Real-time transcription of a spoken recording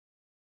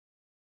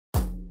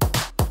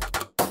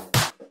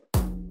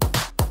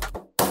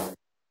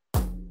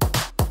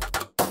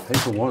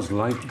Paper was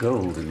like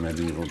gold in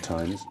medieval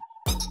times.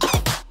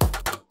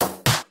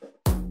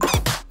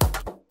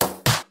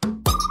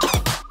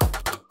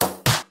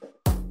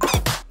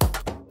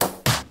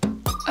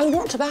 Oh,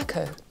 not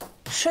tobacco,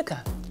 sugar.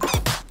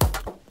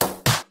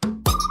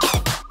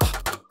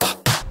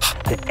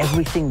 That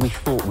everything we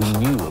thought we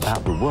knew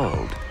about the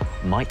world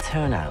might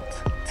turn out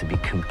to be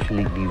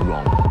completely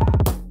wrong.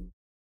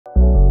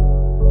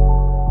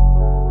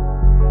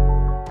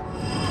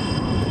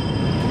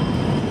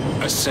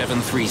 A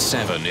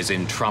 737 is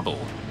in trouble.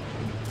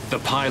 The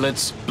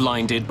pilots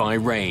blinded by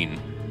rain.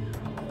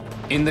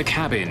 In the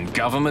cabin,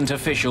 government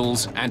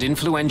officials and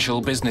influential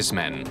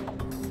businessmen.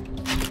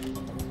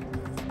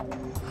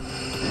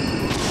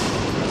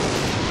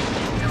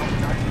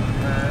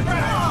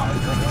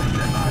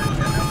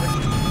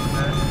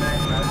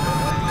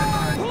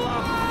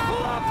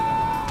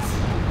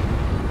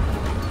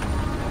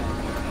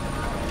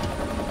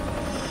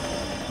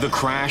 The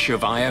crash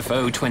of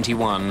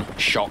IFO-21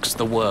 shocks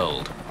the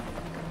world.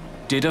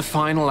 Did a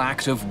final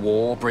act of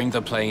war bring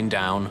the plane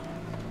down?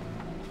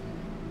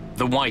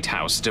 The White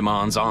House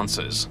demands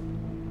answers.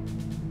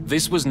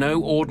 This was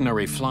no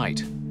ordinary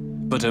flight,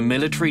 but a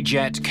military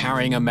jet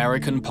carrying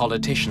American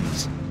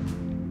politicians.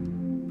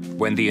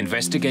 When the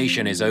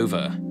investigation is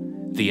over,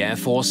 the Air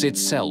Force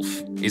itself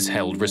is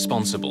held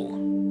responsible.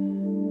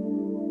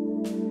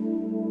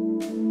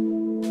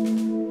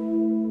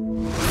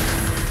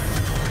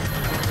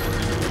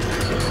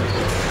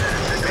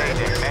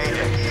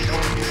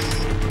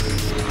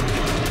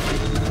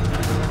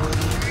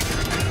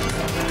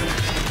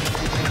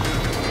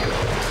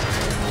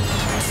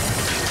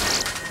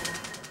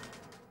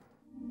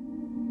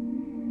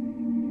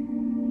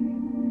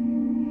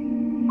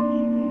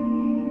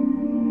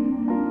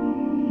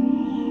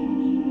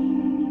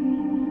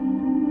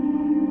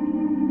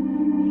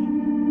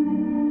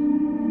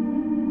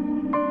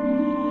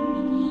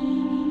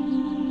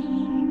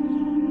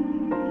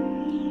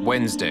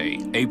 Wednesday,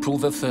 April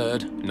the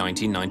 3rd,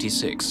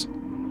 1996.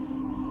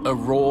 A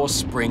raw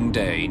spring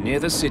day near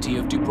the city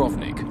of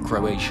Dubrovnik,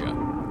 Croatia.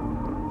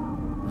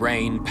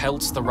 Rain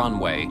pelts the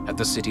runway at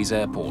the city's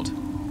airport.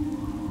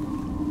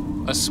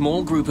 A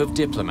small group of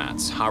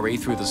diplomats hurry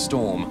through the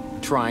storm,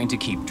 trying to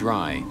keep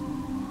dry.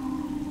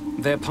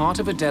 They're part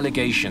of a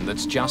delegation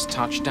that's just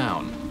touched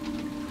down.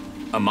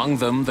 Among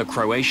them, the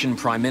Croatian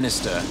Prime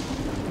Minister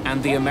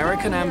and the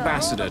American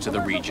ambassador to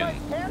the region,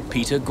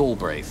 Peter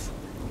Galbraith.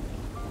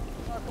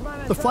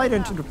 The flight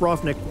into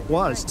Dubrovnik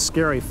was a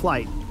scary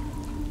flight.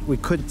 We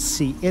couldn't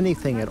see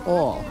anything at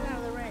all.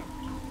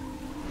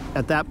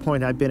 At that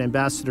point, I'd been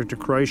ambassador to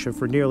Croatia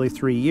for nearly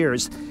 3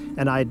 years,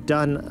 and I'd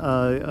done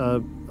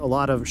a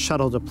lot of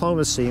shuttle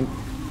diplomacy,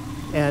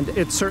 and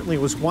it certainly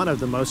was one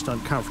of the most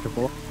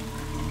uncomfortable.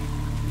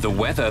 The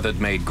weather that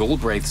made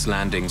Galbraith's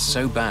landing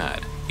so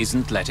bad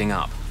isn't letting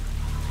up.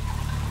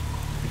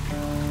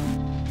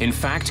 In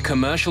fact,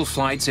 commercial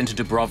flights into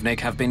Dubrovnik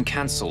have been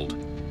cancelled.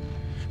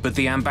 But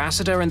the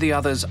ambassador and the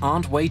others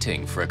aren't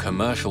waiting for a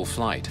commercial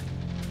flight.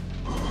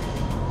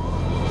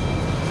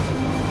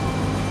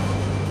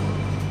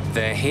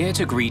 They're here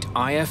to greet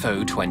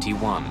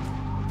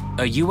IFO-21,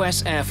 a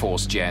US Air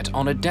Force jet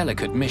on a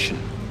delicate mission.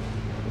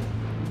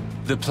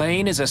 The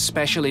plane is a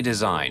specially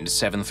designed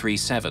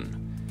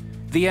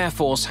 737. The Air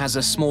Force has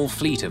a small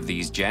fleet of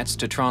these jets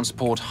to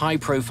transport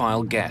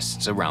high-profile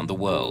guests around the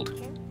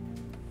world.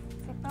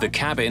 The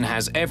cabin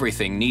has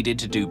everything needed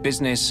to do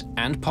business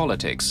and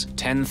politics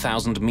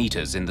 10,000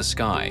 meters in the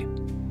sky.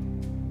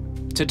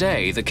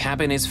 Today, the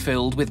cabin is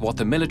filled with what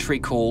the military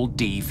call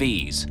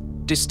DVs,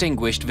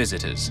 Distinguished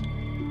Visitors.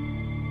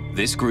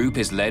 This group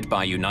is led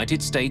by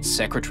United States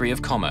Secretary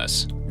of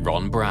Commerce,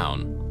 Ron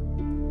Brown.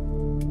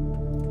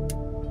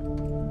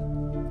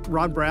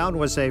 Ron Brown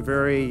was a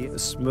very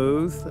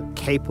smooth,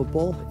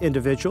 capable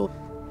individual.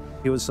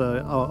 He was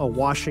a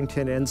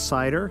Washington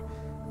insider.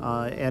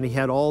 And he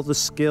had all the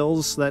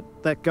skills that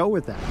go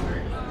with that.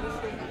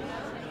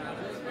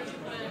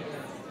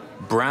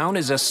 Brown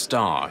is a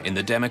star in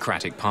the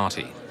Democratic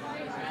Party.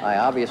 I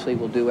obviously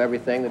will do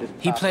everything that is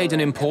possible. He played an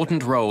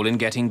important role in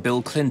getting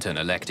Bill Clinton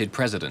elected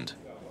president.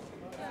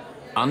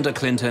 Under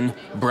Clinton,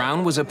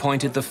 Brown was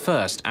appointed the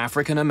first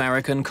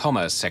African-American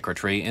Commerce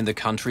Secretary in the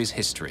country's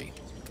history.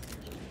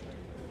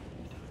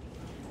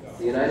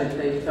 The United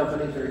States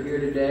companies that are here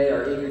today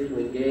are eager to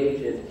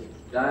engage in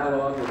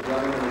dialogue with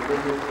government and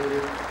business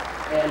leaders,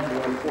 and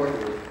more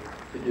importantly,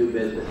 to do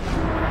business.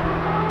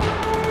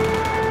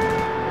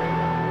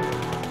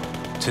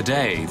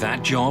 Today,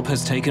 that job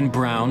has taken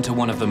Brown to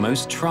one of the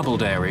most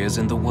troubled areas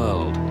in the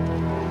world.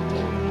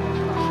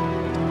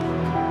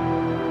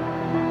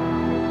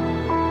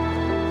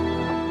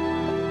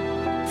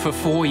 For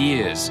 4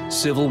 years,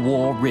 civil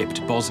war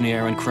ripped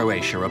Bosnia and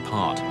Croatia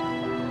apart.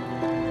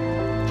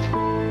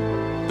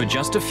 But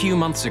just a few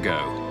months ago,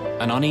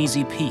 an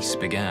uneasy peace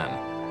began.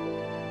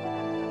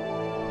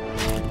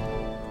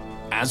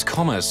 As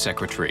Commerce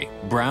Secretary,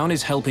 Brown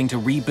is helping to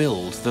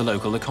rebuild the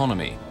local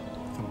economy.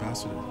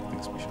 Ambassador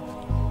thinks we should.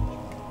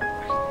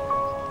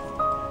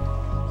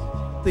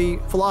 The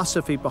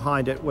philosophy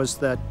behind it was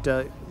that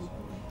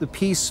the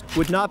peace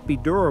would not be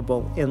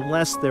durable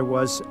unless there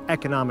was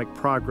economic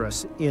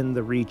progress in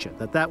the region,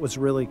 that was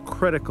really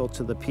critical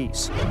to the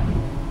peace.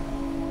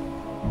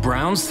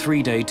 Brown's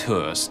 3-day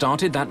tour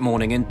started that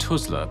morning in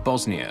Tuzla,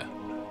 Bosnia,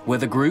 where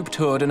the group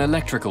toured an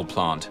electrical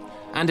plant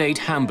and ate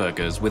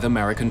hamburgers with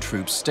American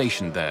troops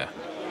stationed there.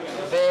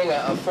 Being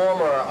a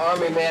former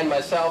Army man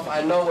myself,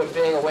 I know what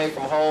being away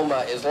from home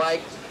is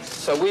like,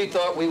 so we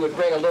thought we would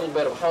bring a little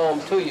bit of home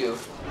to you.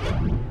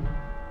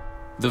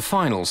 The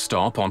final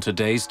stop on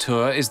today's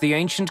tour is the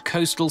ancient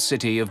coastal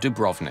city of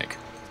Dubrovnik.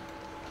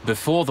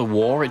 Before the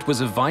war, it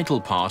was a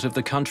vital part of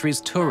the country's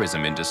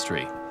tourism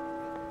industry.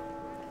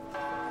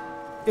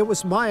 It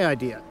was my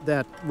idea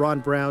that Ron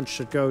Brown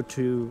should go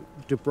to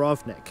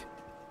Dubrovnik.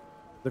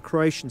 The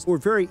Croatians were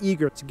very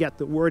eager to get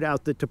the word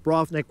out that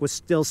Dubrovnik was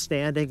still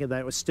standing and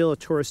that it was still a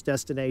tourist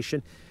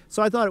destination.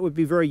 So I thought it would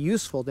be very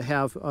useful to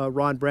have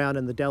Ron Brown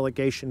and the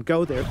delegation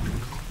go there.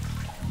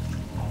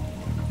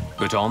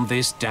 But on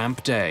this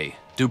damp day,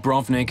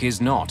 Dubrovnik is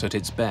not at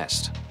its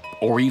best,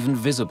 or even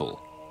visible.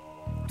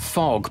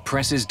 Fog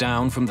presses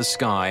down from the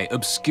sky,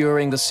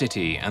 obscuring the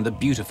city and the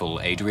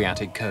beautiful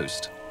Adriatic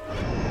coast.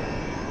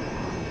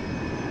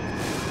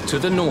 To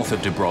the north of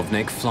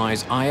Dubrovnik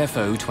flies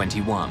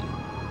IFO-21.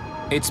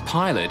 Its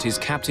pilot is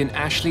Captain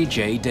Ashley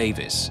J.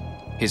 Davis.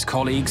 His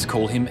colleagues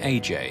call him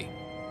AJ.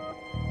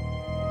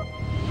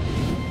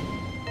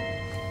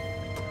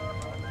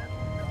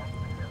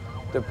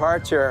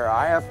 Departure,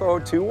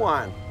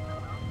 IFO-21.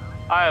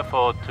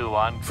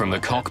 IFO-21. From the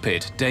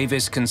cockpit,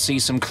 Davis can see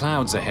some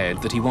clouds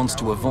ahead that he wants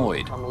to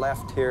avoid. Come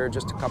left here,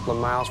 just a couple of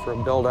miles for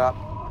a build-up.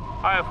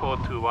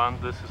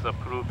 IFO-21, this is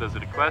approved as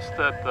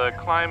requested.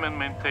 Climb and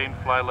maintain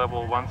flight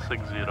level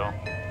 160.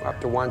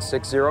 Up to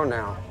 160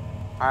 now.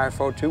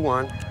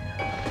 IFO-21.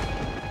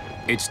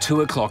 It's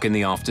 2 o'clock in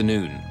the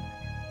afternoon.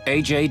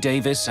 AJ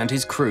Davis and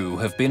his crew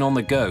have been on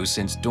the go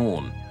since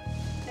dawn.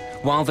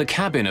 While the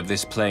cabin of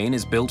this plane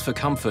is built for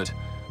comfort,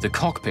 the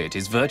cockpit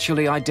is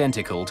virtually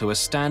identical to a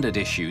standard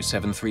issue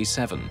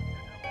 737.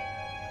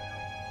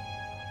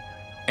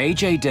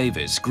 AJ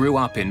Davis grew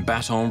up in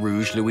Baton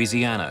Rouge,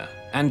 Louisiana,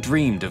 and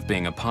dreamed of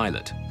being a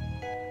pilot.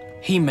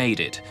 He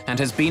made it and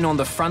has been on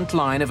the front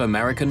line of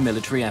American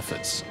military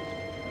efforts.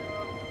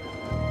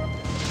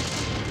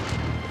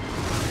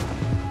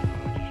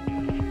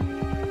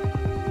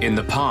 In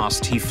the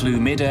past, he flew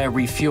mid-air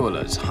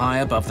refuelers high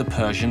above the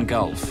Persian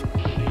Gulf.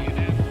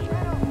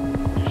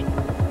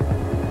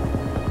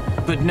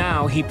 But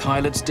now he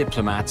pilots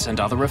diplomats and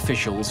other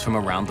officials from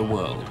around the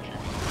world.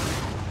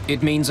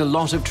 It means a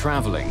lot of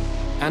traveling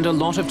and a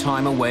lot of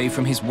time away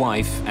from his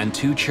wife and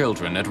 2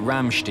 children at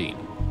Ramstein,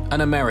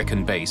 an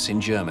American base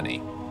in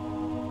Germany.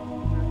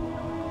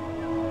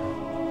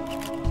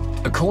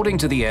 According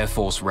to the Air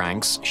Force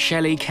ranks,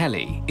 Shelley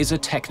Kelly is a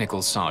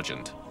technical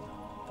sergeant.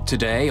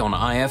 Today on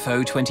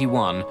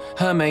IFO-21,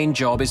 her main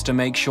job is to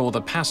make sure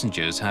the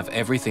passengers have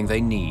everything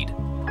they need.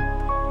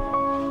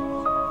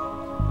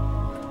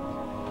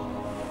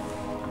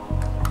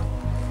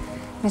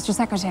 Mr.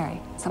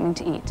 Secretary, something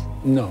to eat.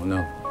 No,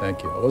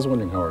 thank you. I was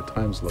wondering how our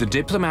time's looking. The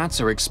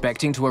diplomats are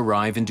expecting to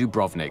arrive in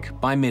Dubrovnik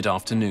by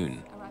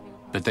mid-afternoon,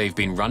 but they've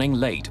been running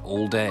late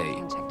all day. I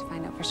can check to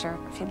find out for sure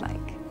if you'd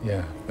like.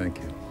 Yeah, thank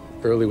you.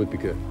 Early would be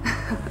good.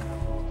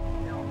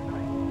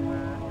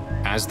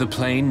 As the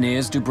plane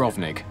nears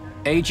Dubrovnik,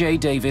 AJ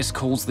Davis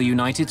calls the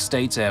United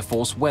States Air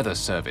Force Weather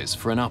Service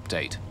for an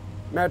update.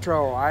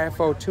 Metro,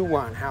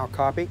 IFO-21, how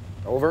copy?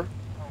 Over.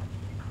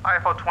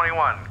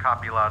 IFO-21,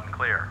 copy loud and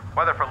clear.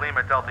 Weather for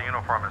Lima Delta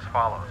uniform as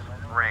follows.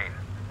 Rain.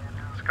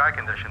 Sky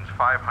conditions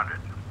 500,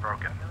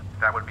 broken.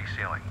 That would be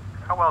ceiling.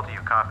 How well do you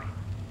copy?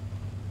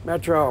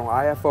 Metro,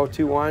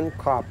 IFO-21,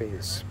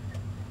 copies.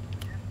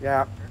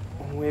 Yeah,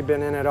 we've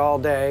been in it all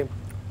day.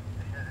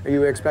 Are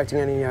you expecting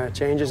any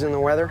changes in the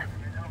weather?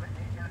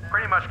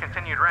 Pretty much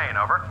continued rain,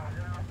 over.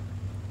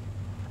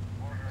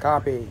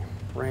 Copy.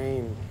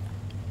 Rain.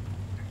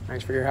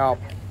 Thanks for your help.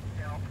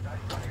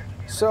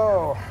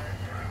 So,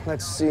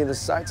 let's see the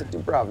sights at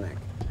Dubrovnik.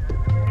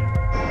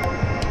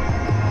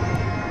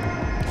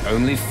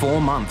 Only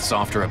 4 months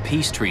after a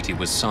peace treaty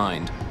was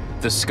signed,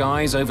 the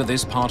skies over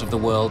this part of the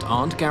world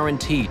aren't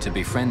guaranteed to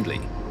be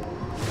friendly.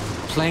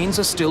 Planes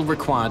are still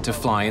required to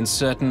fly in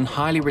certain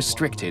highly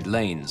restricted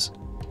lanes.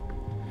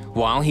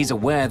 While he's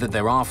aware that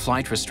there are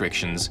flight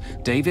restrictions,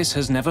 Davis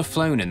has never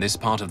flown in this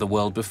part of the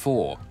world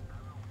before.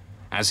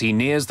 As he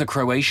nears the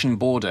Croatian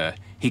border,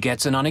 he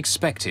gets an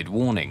unexpected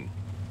warning.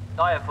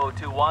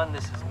 IFO-21,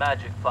 this is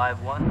Magic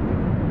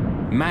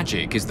 5-1.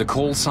 Magic is the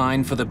call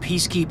sign for the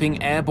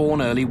peacekeeping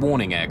airborne early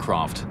warning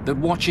aircraft that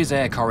watches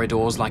air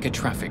corridors like a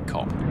traffic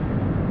cop.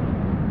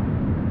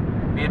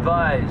 Be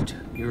advised,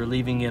 you're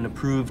leaving an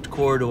approved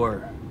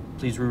corridor.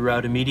 Please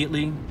reroute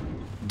immediately.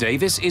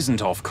 Davis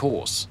isn't off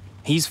course.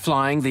 He's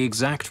flying the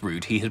exact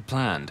route he had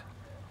planned.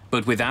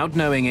 But without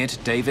knowing it,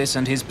 Davis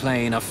and his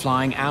plane are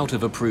flying out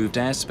of approved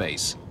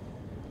airspace.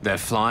 They're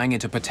flying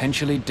into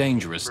potentially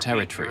dangerous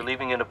territory. You're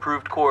leaving an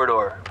approved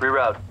corridor.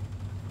 Reroute.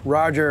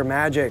 Roger,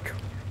 Magic.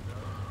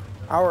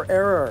 Our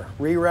error.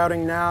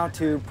 Rerouting now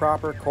to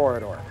proper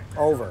corridor.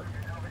 Over.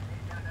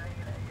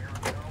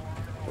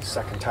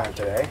 Second time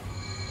today.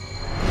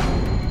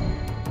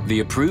 The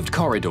approved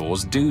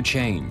corridors do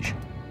change,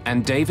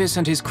 and Davis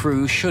and his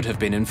crew should have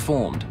been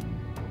informed.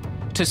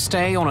 To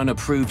stay on an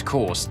approved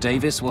course,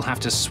 Davis will have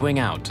to swing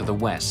out to the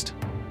west.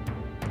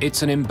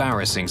 It's an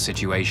embarrassing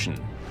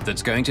situation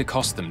that's going to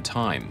cost them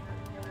time.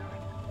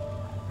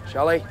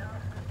 Shelley,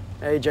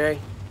 AJ,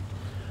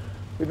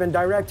 we've been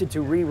directed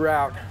to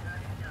reroute.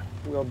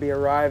 We'll be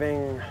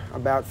arriving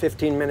about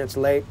 15 minutes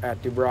late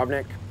at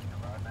Dubrovnik.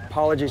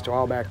 Apologies to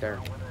all back there.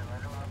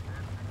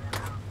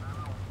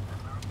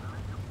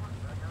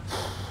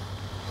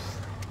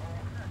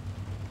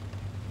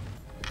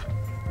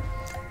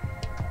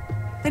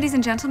 Ladies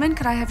and gentlemen,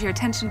 could I have your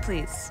attention,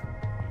 please?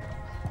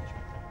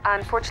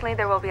 Unfortunately,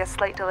 there will be a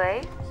slight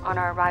delay on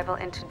our arrival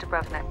into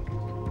Dubrovnik.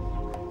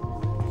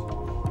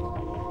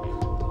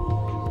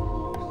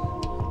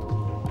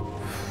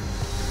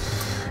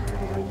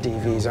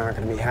 DVs aren't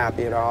going to be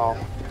happy at all.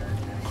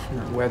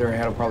 The weather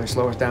ahead will probably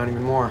slow us down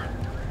even more.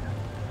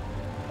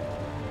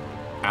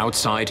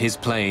 Outside his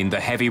plane, the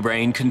heavy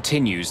rain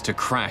continues to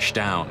crash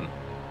down.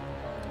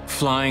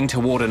 Flying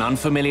toward an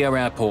unfamiliar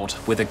airport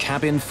with a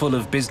cabin full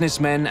of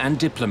businessmen and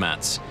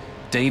diplomats,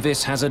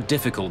 Davis has a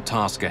difficult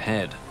task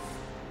ahead.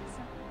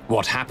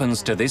 What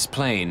happens to this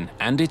plane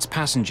and its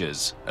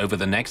passengers over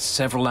the next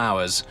several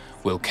hours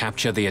will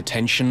capture the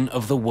attention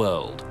of the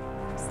world.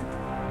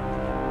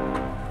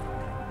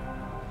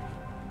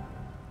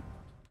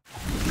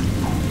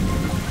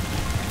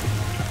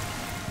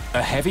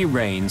 A heavy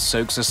rain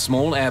soaks a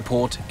small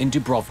airport in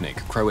Dubrovnik,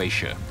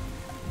 Croatia.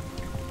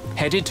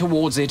 Headed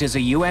towards it is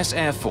a US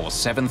Air Force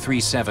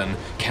 737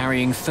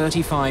 carrying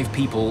 35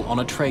 people on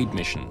a trade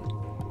mission.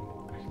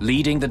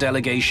 Leading the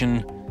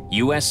delegation,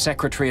 US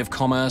Secretary of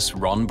Commerce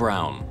Ron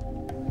Brown.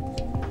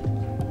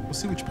 We'll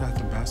see which path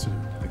Ambassador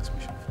thinks we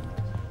should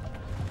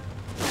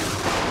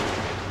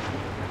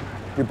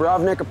follow.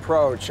 Dubrovnik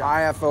approach,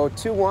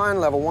 IFO-21,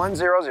 level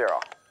 100.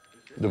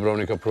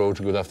 Dubrovnik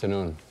approach, good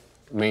afternoon.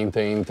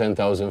 Maintain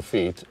 10,000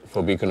 feet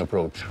for beacon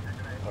approach.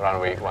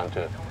 Runway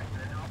 12.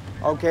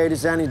 Okay,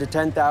 descending to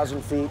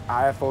 10,000 feet,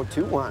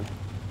 IFO-21.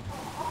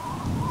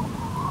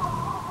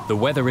 The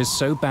weather is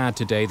so bad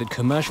today that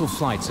commercial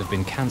flights have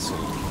been cancelled.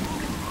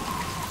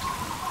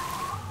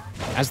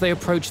 As they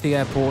approach the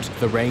airport,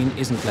 the rain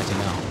isn't letting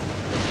up.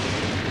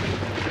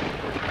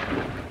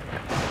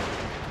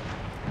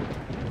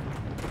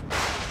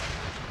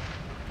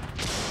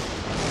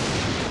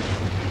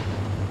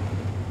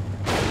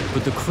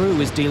 But the crew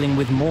is dealing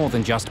with more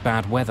than just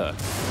bad weather.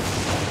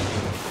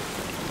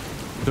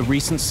 The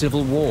recent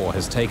civil war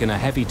has taken a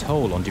heavy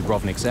toll on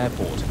Dubrovnik's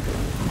airport.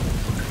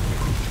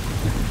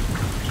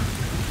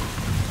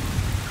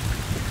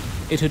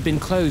 It had been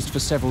closed for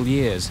several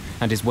years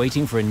and is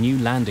waiting for a new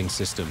landing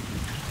system.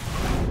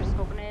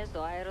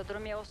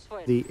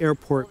 The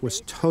airport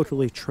was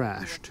totally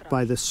trashed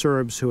by the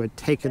Serbs who had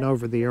taken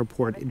over the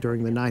airport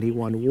during the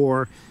 '91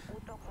 war.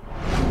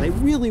 They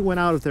really went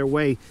out of their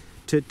way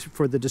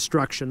for the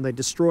destruction. They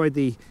destroyed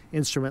the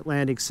instrument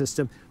landing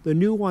system. The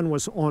new one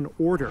was on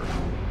order.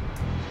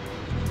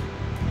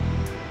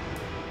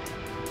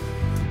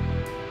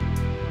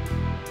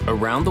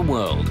 Around the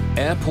world,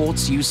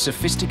 airports use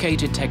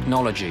sophisticated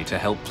technology to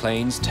help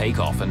planes take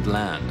off and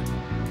land.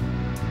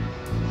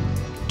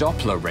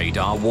 Doppler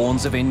radar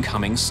warns of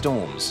incoming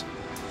storms.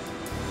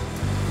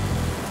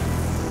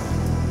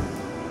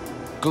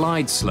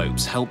 Glide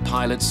slopes help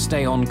pilots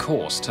stay on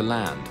course to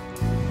land.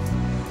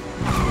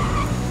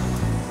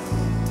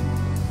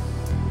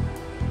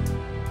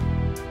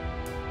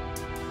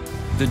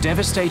 The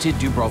devastated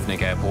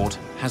Dubrovnik Airport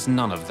has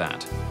none of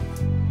that.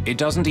 It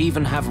doesn't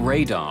even have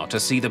radar to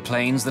see the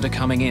planes that are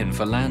coming in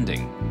for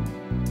landing.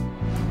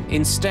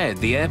 Instead,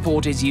 the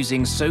airport is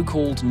using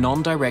so-called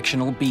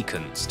non-directional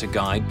beacons to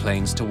guide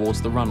planes towards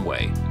the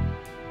runway.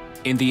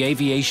 In the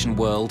aviation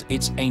world,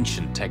 it's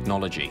ancient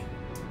technology.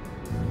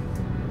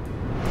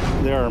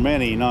 There are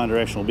many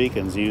non-directional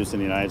beacons used in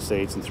the United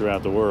States and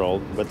throughout the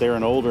world, but they're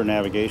an older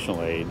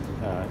navigational aid,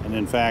 and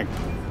in fact,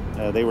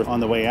 they were on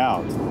the way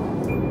out.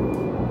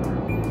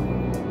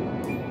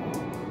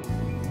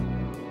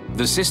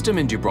 The system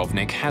in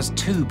Dubrovnik has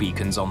 2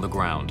 beacons on the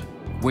ground,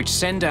 which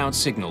send out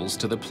signals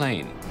to the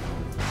plane.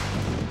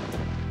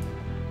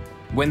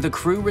 When the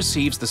crew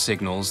receives the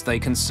signals, they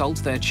consult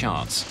their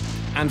charts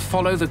and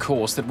follow the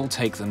course that will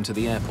take them to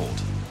the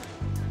airport.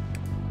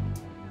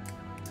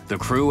 The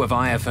crew of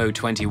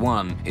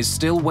IFO-21 is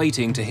still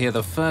waiting to hear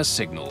the first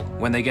signal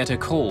when they get a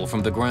call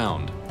from the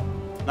ground.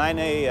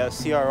 9A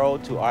CRO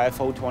to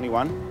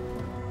IFO-21.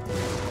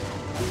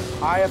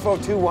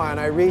 IFO-21,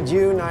 I read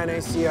you,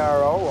 9A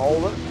CRO,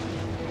 over.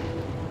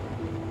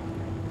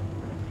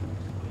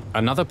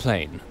 Another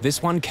plane,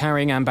 this one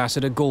carrying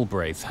Ambassador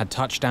Galbraith, had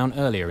touched down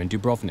earlier in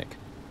Dubrovnik.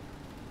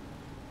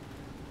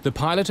 The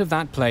pilot of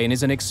that plane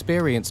is an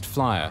experienced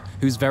flyer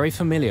who's very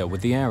familiar with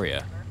the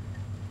area.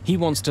 He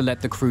wants to let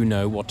the crew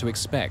know what to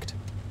expect.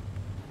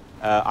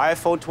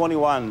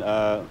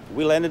 IFO-21,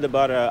 we landed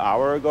about an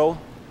hour ago.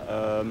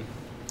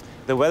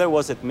 The weather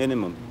was at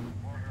minimum.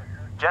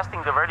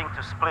 Adjusting the wording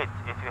to split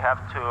if you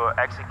have to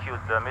execute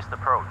the missed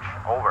approach.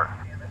 Over.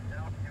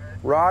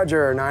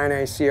 Roger,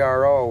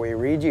 9ACRO, we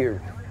read you.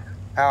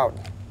 Out.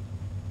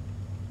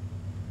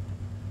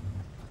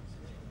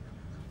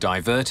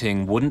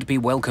 Diverting wouldn't be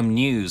welcome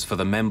news for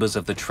the members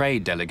of the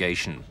trade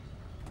delegation.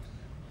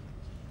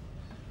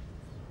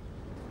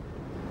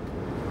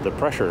 The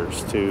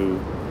pressures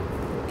to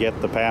get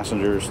the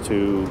passengers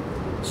to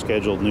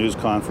scheduled news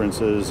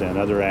conferences and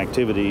other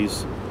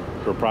activities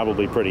were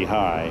probably pretty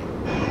high.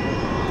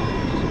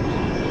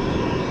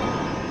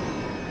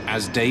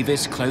 As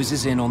Davis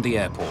closes in on the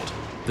airport,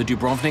 the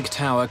Dubrovnik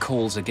Tower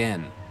calls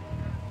again.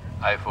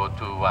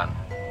 IFO-21,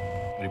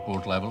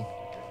 report level.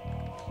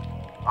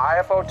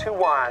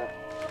 IFO-21,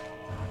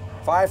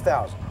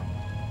 5,000.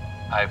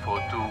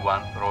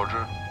 IFO-21,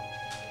 roger.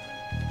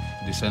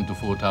 Descend to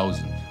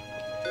 4,000.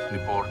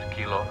 Report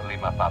Kilo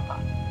Lima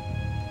Papa.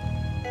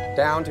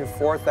 Down to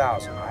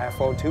 4,000,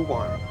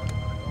 IFO-21.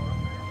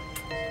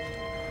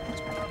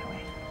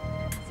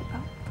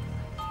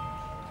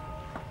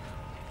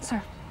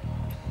 Sir,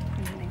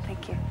 I'm landing,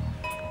 thank you.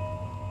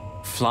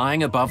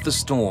 Flying above the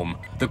storm,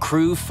 the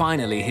crew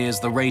finally hears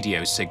the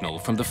radio signal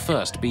from the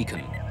first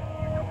beacon.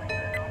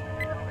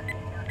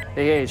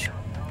 Engage.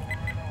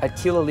 At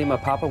Kilo Lima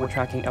Papa, we're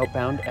tracking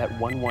outbound at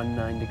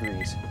 119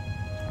 degrees.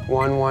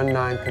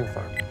 119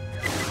 confirmed.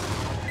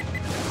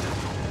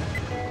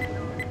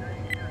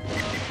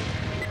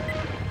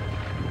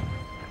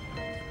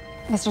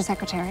 Mr.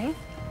 Secretary,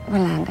 we're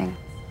landing.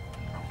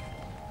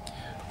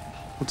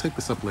 We'll take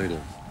this up later,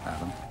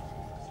 Adam.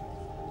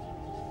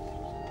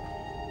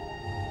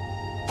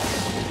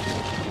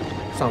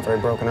 It's not very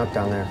broken up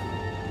down there.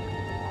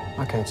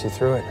 I can't see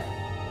through it.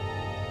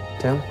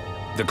 Tim?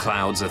 The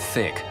clouds are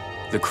thick.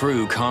 The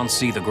crew can't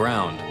see the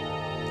ground.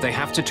 They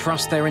have to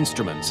trust their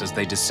instruments as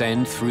they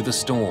descend through the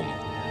storm.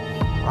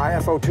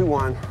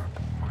 IFO-21.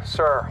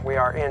 Sir, we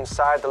are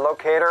inside the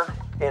locator,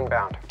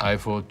 inbound.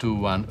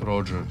 IFO-21,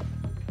 roger.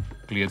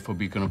 Cleared for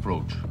beacon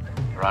approach.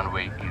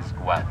 Runway is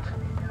wet.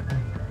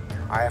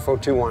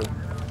 IFO-21.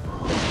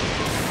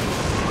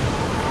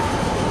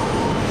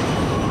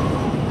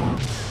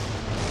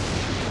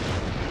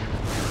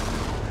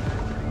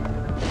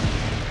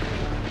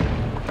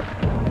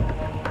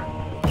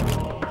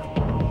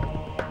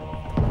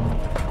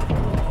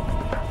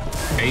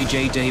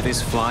 AJ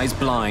Davis flies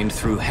blind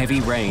through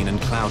heavy rain and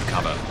cloud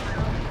cover.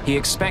 He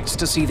expects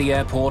to see the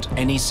airport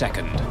any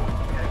second.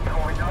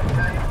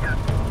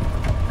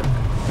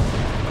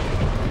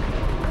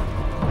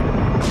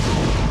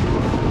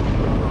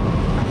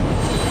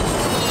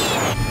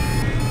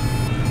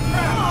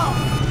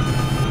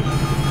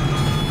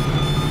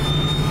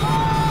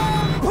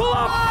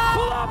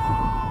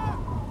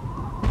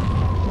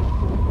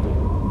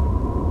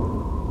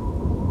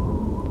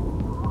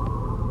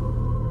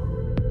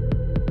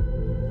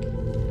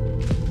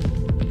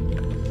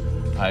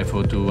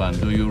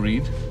 IFO-21, do you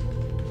read?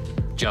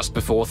 Just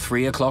before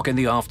 3 o'clock in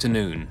the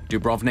afternoon,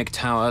 Dubrovnik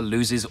Tower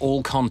loses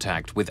all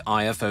contact with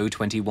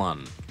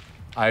IFO-21.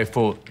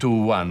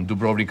 IFO-21,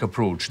 Dubrovnik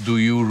approach, do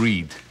you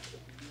read?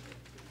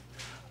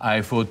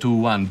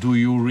 IFO-21, do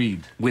you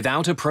read?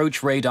 Without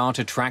approach radar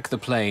to track the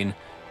plane,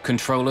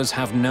 controllers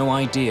have no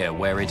idea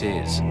where it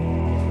is.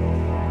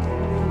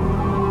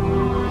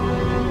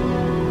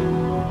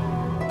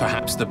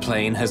 Perhaps the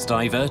plane has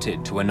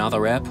diverted to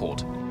another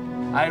airport.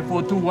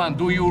 IFO-21,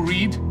 do you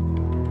read?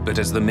 But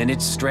as the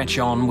minutes stretch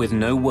on with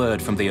no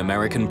word from the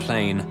American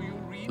plane,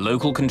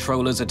 local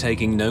controllers are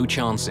taking no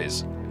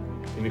chances.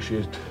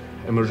 Initiate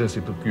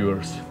emergency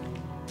procedures.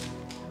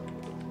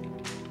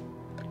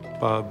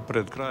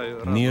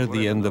 Near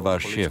the end of our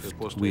shift,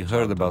 we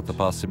heard about the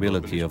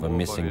possibility of a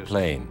missing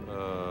plane.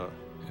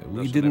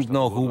 We didn't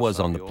know who was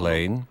on the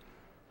plane.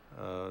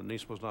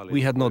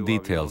 We had no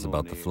details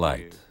about the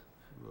flight.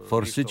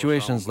 For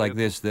situations like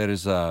this, there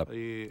is a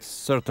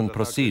certain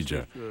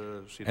procedure,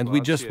 and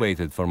we just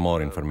waited for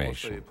more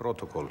information.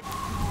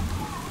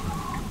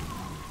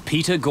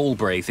 Peter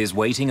Galbraith is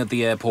waiting at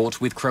the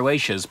airport with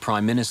Croatia's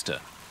Prime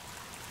Minister.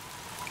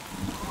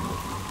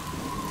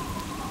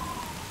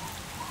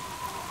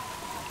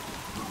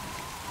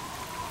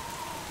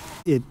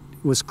 It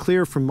was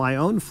clear from my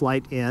own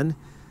flight in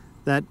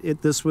that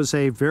this was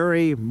a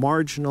very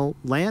marginal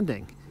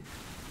landing.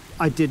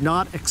 I did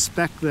not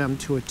expect them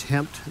to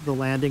attempt the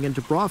landing in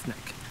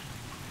Dubrovnik.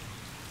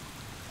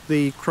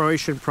 The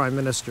Croatian Prime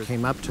Minister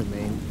came up to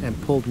me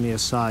and pulled me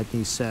aside and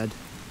he said,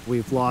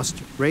 "We've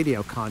lost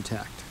radio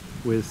contact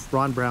with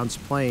Ron Brown's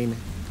plane."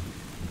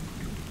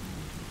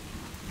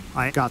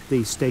 I got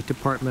the State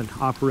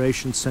Department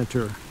Operations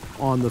Center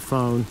on the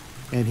phone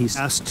and he's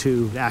asked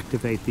to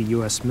activate the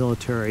U.S.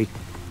 military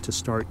to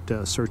start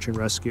search and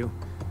rescue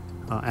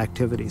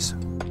activities.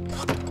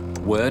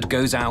 Word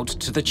goes out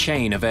to the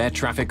chain of air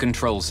traffic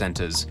control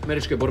centers.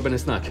 Američke borbene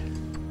snage.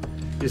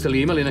 Jeste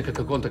li imali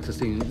nekakav kontakt sa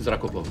tim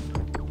zrakoplovom?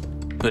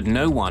 But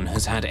no one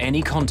has had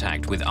any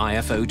contact with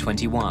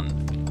IFO-21.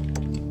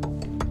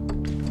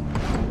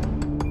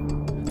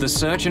 The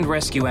search and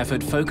rescue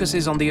effort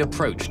focuses on the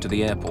approach to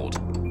the airport.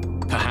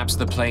 Perhaps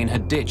the plane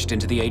had ditched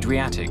into the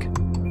Adriatic.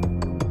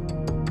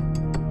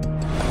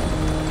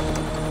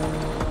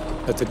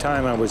 At the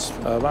time, I was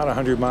about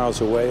 100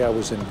 miles away. I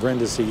was in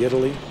Brindisi,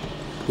 Italy.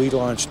 We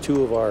launched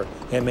 2 of our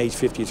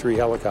MH-53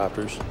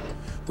 helicopters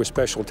with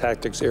Special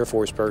Tactics Air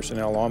Force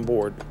personnel on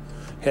board,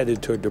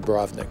 headed to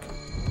Dubrovnik.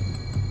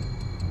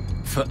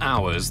 For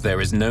hours, there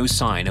is no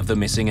sign of the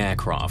missing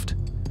aircraft.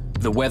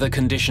 The weather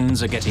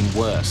conditions are getting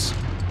worse.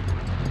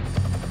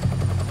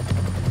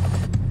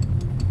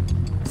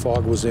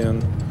 Fog was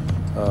in,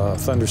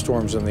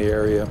 thunderstorms in the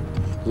area,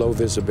 low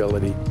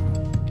visibility.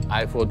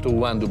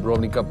 IFO-21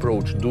 Dubrovnik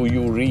approach, do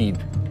you read?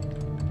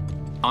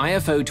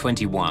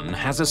 IFO-21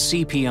 has a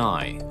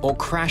CPI, or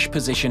crash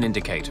position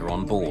indicator,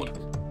 on board.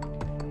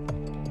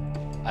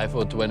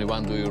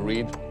 IFO-21, do you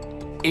read?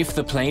 If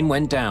the plane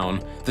went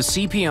down, the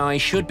CPI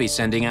should be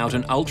sending out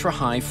an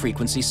ultra-high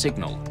frequency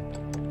signal.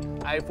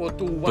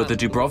 But the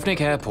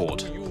Dubrovnik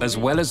Airport, as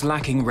well as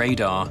lacking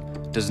radar,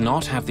 does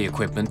not have the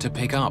equipment to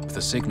pick up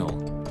the signal.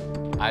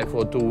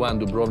 IFO-21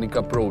 Dubrovnik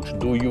approach,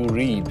 do you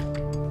read?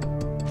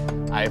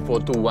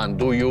 IFO-21,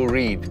 do you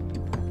read?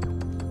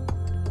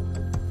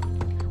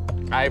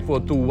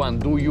 IFO-21,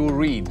 do you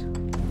read?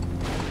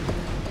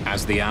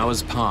 As the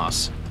hours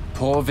pass,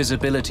 poor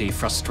visibility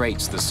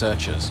frustrates the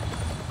searchers.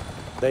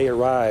 They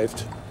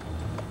arrived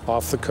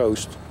off the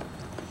coast,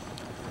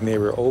 and they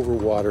were over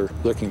water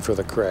looking for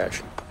the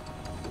crash.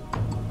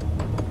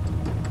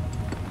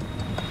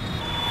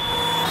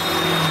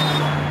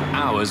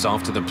 Hours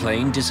after the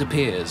plane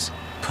disappears,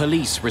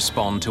 police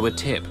respond to a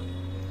tip.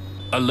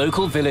 A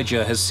local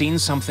villager has seen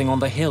something on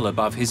the hill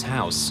above his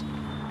house.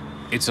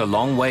 It's a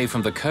long way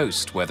from the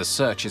coast where the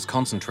search is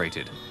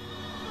concentrated.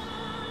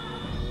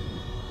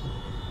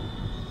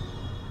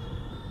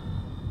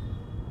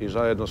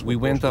 We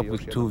went up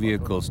with 2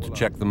 vehicles to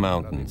check the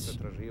mountains.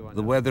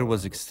 The weather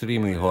was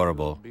extremely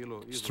horrible,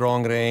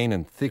 strong rain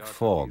and thick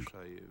fog.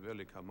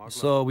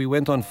 So we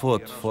went on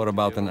foot for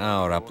about an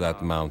hour up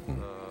that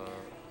mountain.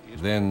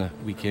 Then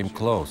we came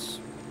close.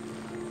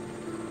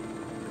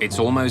 It's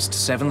almost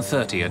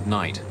 7:30 at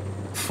night,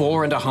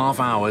 4.5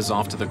 hours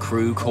after the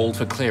crew called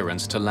for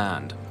clearance to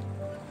land.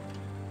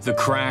 The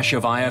crash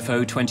of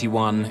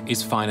IFO-21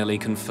 is finally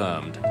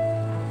confirmed.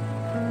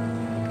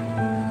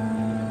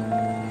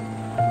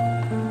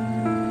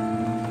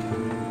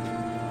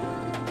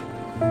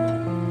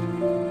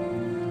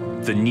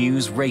 The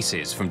news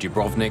races from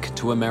Dubrovnik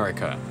to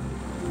America.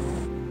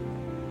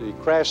 The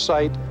crash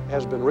site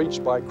has been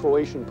reached by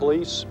Croatian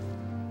police,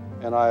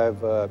 and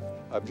I've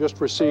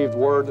just received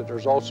word that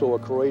there's also a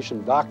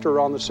Croatian doctor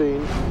on the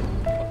scene.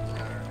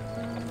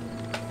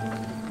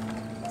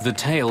 The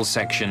tail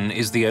section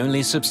is the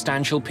only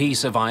substantial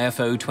piece of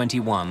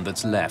IFO-21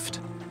 that's left.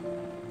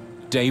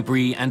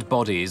 Debris and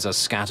bodies are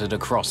scattered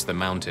across the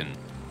mountain.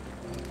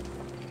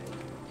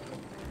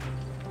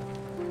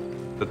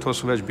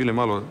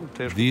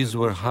 These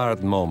were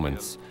hard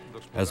moments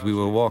as we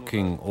were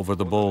walking over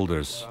the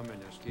boulders,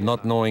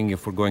 not knowing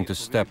if we're going to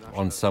step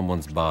on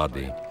someone's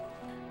body.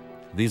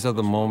 These are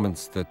the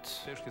moments that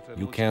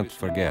you can't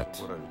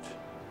forget.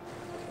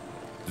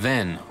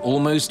 Then,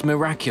 almost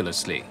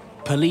miraculously,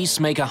 police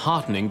make a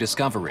heartening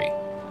discovery.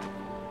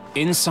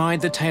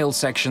 Inside the tail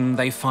section,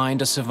 they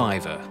find a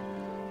survivor.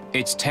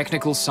 It's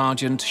Technical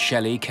Sergeant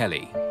Shelley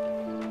Kelly.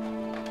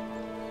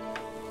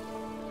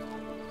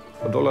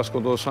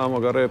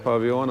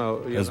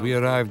 As we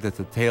arrived at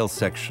the tail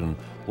section,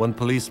 one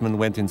policeman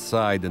went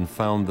inside and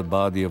found the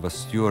body of a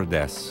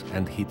stewardess,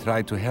 and he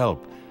tried to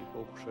help.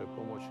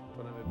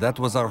 That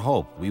was our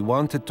hope. We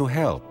wanted to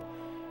help.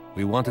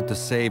 We wanted to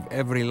save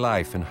every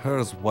life, and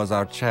hers was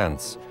our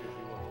chance.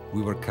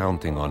 We were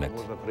counting on it.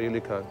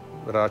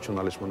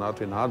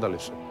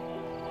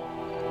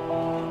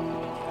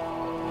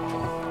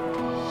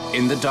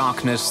 In the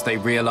darkness, they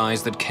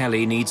realize that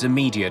Kelly needs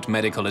immediate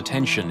medical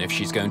attention if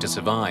she's going to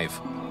survive.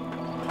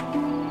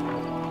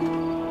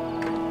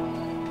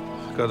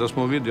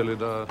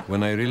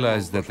 When I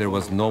realized that there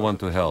was no one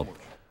to help,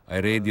 I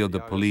radioed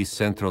the police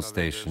central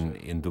station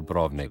in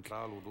Dubrovnik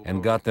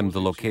and got them the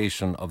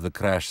location of the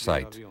crash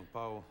site.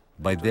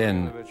 By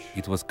then,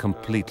 it was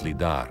completely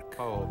dark.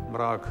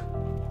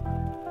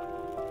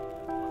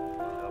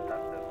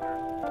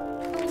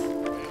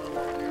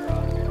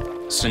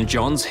 St.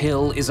 John's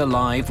Hill is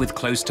alive with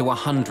close to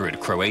 100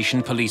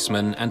 Croatian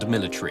policemen and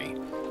military.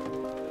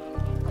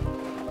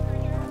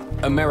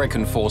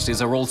 American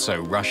forces are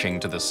also rushing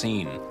to the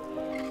scene.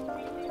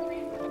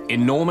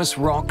 Enormous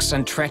rocks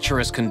and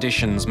treacherous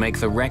conditions make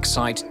the wreck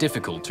site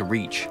difficult to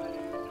reach.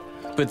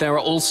 But there are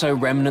also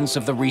remnants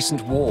of the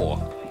recent war.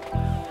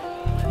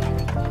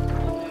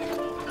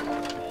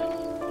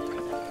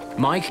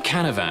 Mike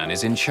Canavan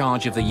is in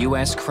charge of the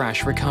US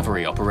crash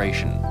recovery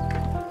operation.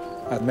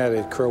 I met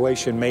a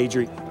Croatian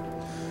major.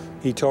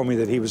 He told me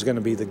that he was going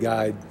to be the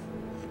guide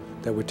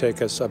that would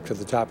take us up to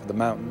the top of the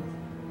mountain.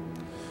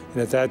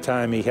 And at that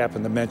time, he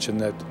happened to mention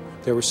that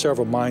there were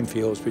several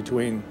minefields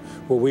between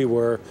where we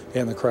were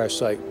and the crash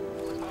site.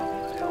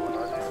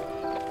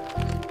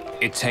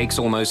 It takes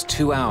almost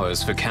 2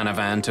 hours for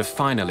Canavan to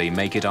finally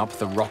make it up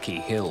the rocky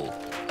hill.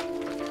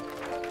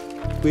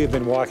 We had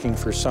been walking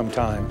for some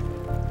time,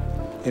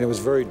 and it was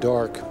very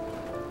dark.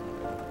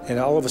 and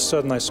all of a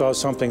sudden I saw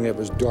something that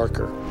was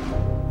darker,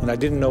 and I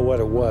didn't know what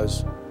it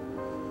was.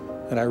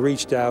 And I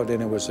reached out,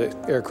 and it was an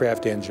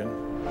aircraft engine.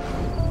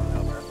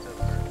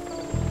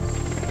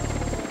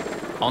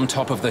 On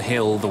top of the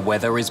hill, the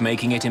weather is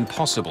making it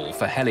impossible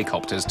for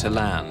helicopters to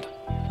land.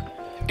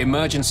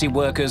 Emergency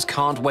workers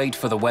can't wait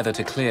for the weather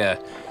to clear.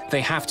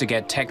 They have to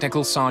get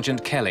Technical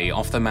Sergeant Kelly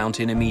off the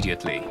mountain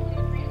immediately.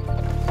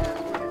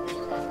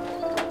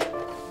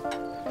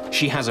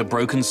 She has a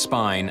broken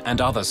spine and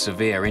other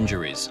severe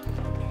injuries.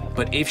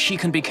 But if she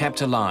can be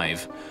kept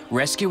alive,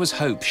 rescuers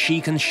hope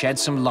she can shed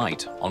some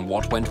light on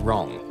what went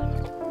wrong.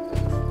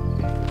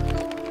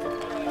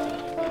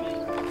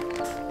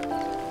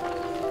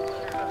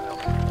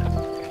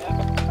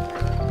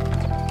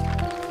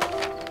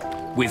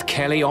 With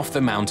Kelly off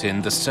the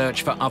mountain, the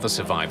search for other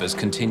survivors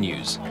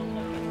continues.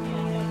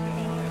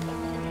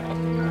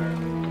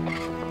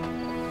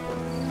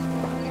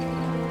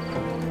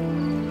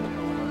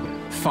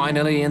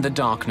 Finally, in the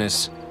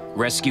darkness,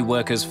 rescue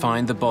workers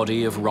find the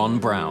body of Ron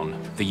Brown,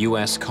 the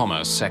U.S.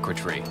 Commerce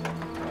Secretary.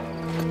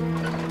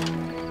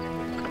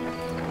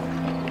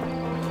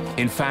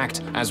 In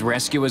fact, as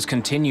rescuers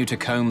continue to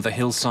comb the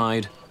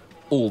hillside,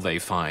 all they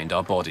find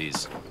are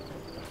bodies.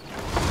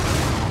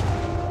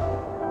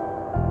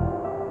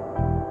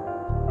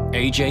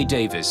 A.J.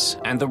 Davis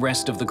and the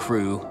rest of the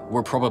crew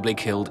were probably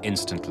killed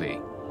instantly.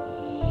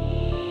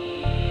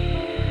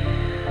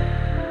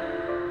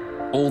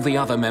 All the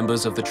other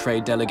members of the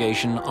trade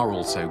delegation are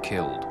also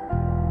killed.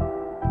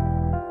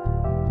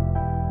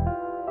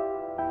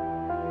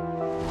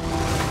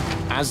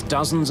 As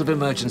dozens of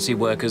emergency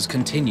workers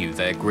continue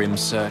their grim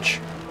search,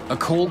 a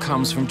call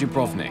comes from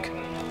Dubrovnik.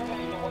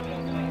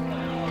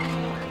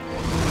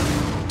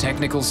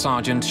 Technical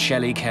Sergeant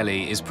Shelley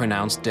Kelly is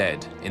pronounced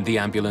dead in the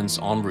ambulance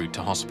en route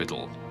to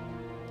hospital.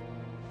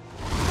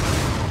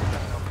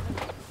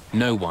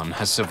 No one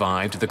has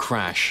survived the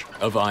crash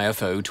of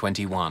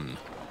IFO-21.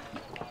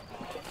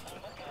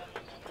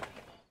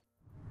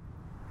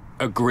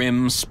 A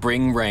grim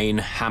spring rain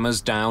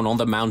hammers down on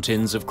the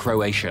mountains of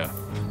Croatia.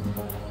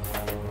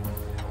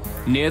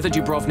 Near the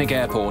Dubrovnik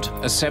Airport,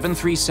 a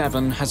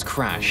 737 has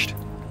crashed.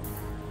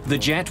 The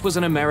jet was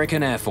an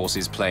American Air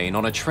Force's plane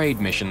on a trade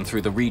mission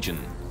through the region.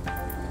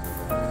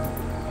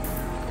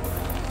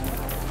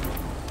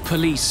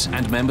 Police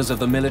and members of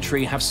the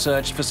military have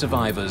searched for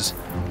survivors,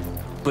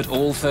 but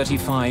all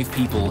 35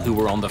 people who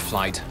were on the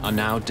flight are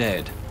now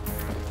dead.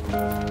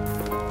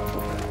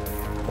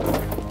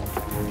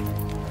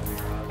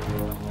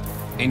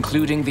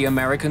 Including the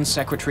American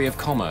Secretary of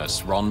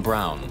Commerce, Ron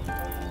Brown.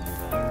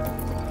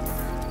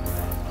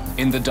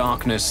 In the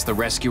darkness, the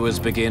rescuers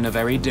begin a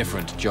very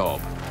different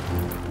job.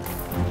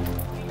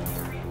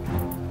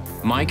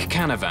 Mike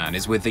Canavan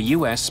is with the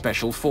U.S.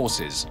 Special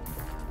Forces.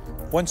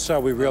 Once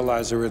we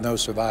realized there were no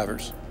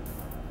survivors,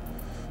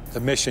 the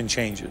mission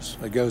changes.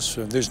 It goes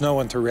from there's no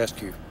one to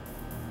rescue.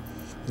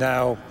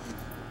 Now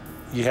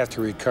you have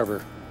to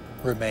recover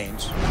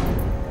remains.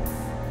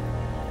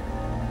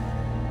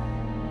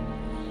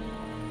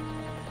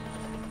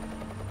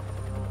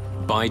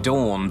 By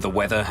dawn, the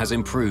weather has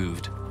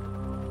improved.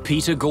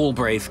 Peter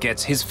Galbraith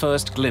gets his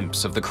first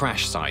glimpse of the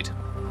crash site.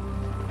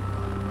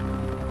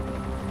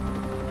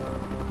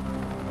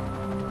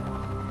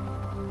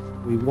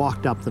 We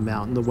walked up the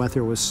mountain. The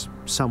weather was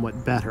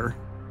somewhat better.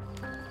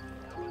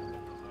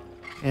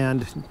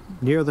 And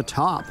near the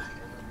top,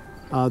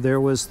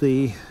 there was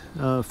the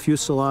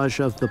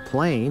fuselage of the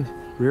plane,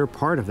 rear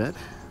part of it,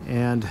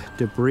 and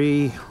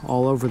debris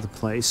all over the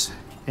place.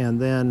 And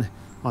then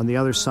on the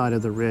other side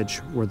of the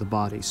ridge were the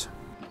bodies.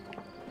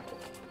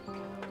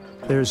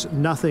 There's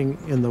nothing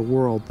in the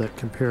world that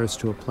compares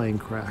to a plane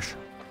crash.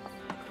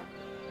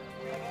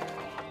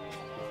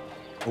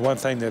 One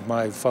thing that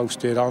my folks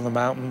did on the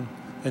mountain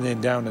and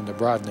then down in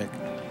Dubrovnik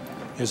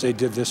is they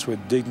did this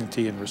with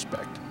dignity and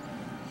respect.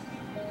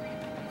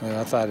 And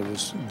I thought it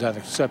was done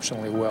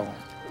exceptionally well.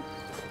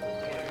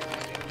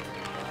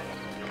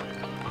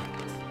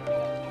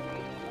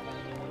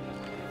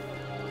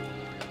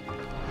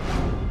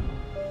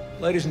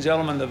 Ladies and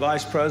gentlemen, the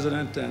Vice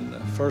President and the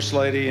First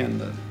Lady and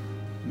the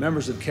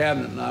members of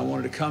Cabinet and I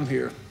wanted to come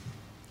here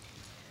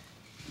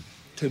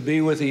to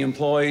be with the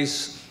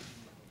employees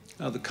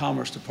of the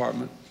Commerce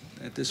Department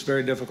at this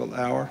very difficult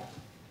hour.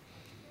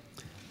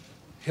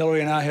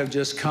 Hillary and I have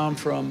just come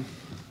from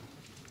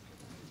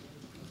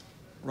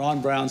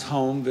Ron Brown's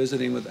home,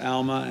 visiting with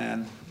Alma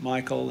and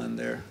Michael and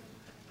their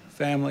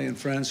family and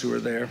friends who are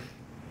there.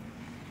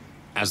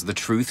 As the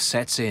truth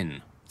sets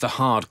in, the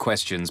hard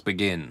questions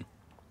begin.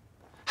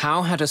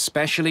 How had a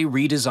specially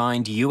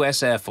redesigned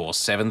U.S. Air Force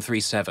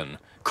 737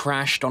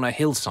 crashed on a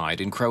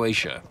hillside in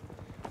Croatia?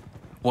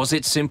 Was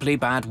it simply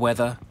bad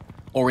weather?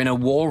 Or in a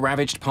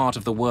war-ravaged part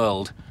of the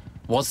world,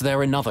 was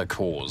there another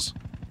cause?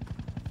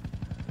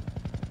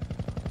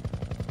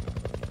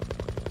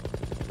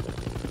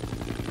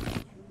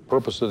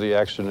 Purpose of the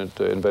accident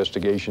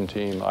investigation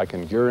team, I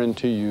can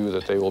guarantee you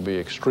that they will be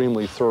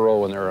extremely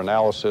thorough in their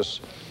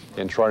analysis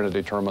in trying to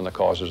determine the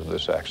causes of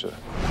this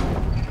accident.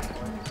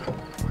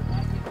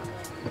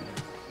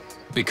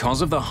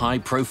 Because of the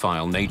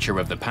high-profile nature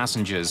of the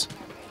passengers,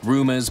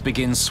 rumors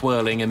begin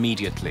swirling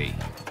immediately.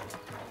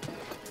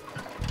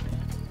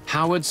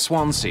 Howard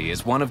Swansea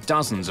is one of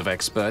dozens of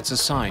experts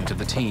assigned to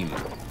the team.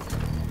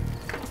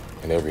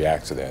 In every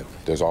accident,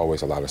 there's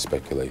always a lot of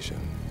speculation.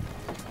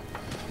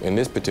 In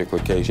this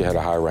particular case, you had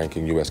a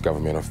high-ranking U.S.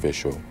 government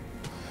official.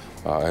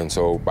 And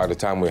so by the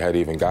time we had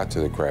even got to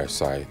the crash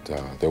site,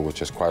 there was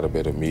just quite a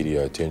bit of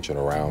media attention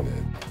around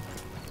it.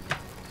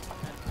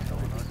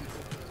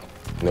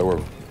 And there were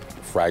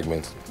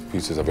fragments,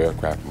 pieces of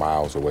aircraft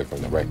miles away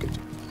from the wreckage.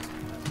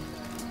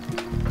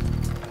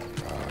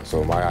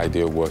 So my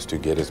idea was to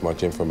get as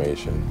much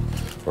information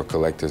or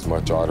collect as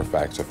much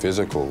artifacts or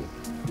physical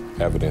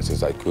evidence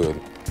as I could.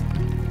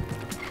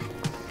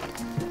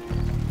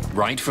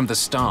 Right from the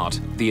start,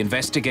 the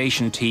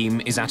investigation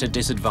team is at a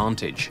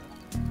disadvantage.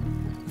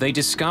 They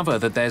discover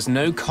that there's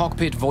no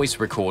cockpit voice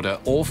recorder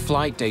or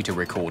flight data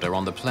recorder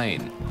on the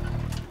plane.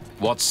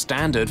 What's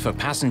standard for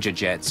passenger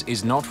jets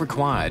is not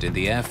required in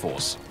the Air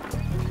Force.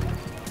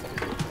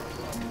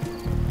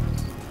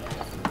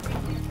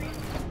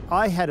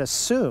 I had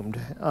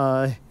assumed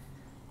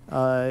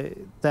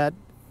that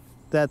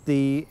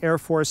the Air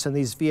Force and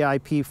these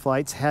VIP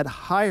flights had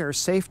higher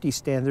safety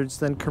standards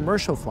than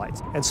commercial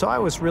flights. And so I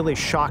was really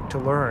shocked to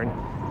learn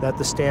that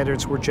the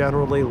standards were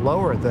generally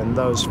lower than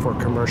those for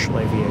commercial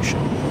aviation.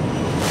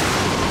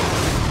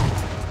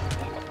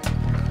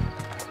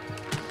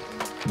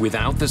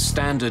 Without the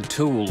standard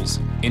tools,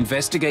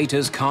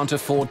 investigators can't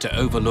afford to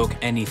overlook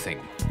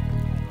anything.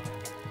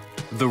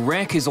 The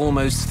wreck is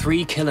almost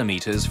 3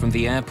 kilometers from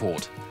the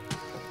airport.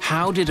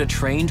 How did a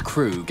trained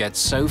crew get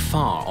so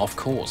far off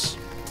course?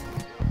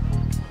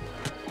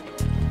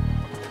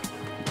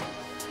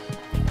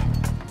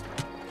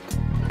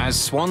 As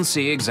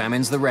Swansea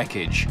examines the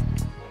wreckage,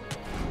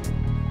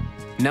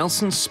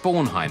 Nelson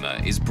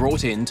Spornheimer is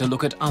brought in to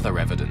look at other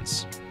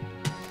evidence.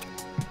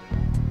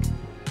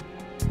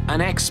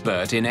 An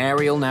expert in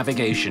aerial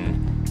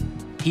navigation,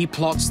 he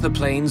plots the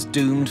plane's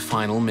doomed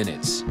final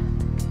minutes.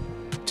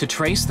 To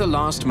trace the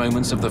last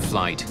moments of the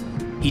flight,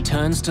 he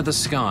turns to the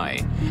sky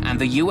and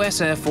the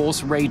US Air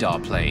Force radar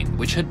plane,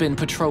 which had been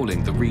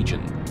patrolling the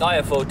region.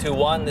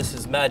 IFO-21, this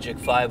is Magic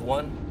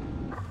 5-1.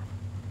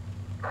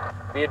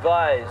 Be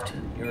advised,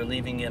 you're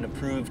leaving an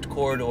approved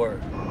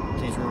corridor.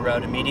 Please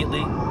reroute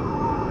immediately.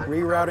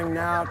 Rerouting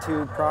now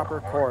to proper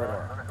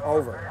corridor.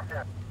 Over.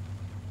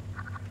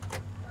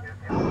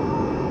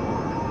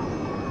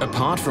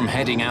 Apart from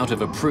heading out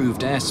of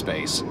approved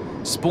airspace,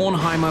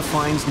 Spornheimer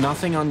finds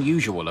nothing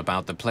unusual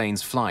about the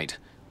plane's flight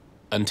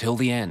until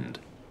the end.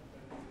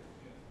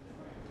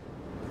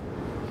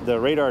 The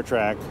radar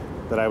track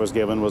that I was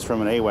given was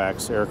from an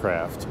AWACS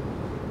aircraft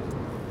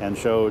and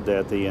showed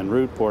that the en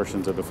route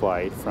portions of the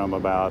flight from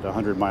about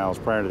 100 miles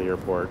prior to the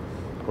airport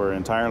were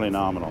entirely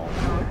nominal.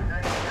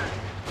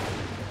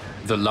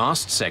 The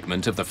last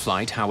segment of the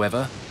flight,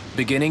 however,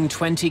 beginning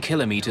 20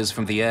 kilometers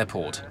from the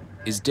airport,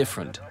 is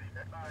different.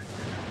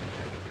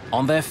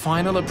 On their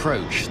final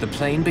approach, the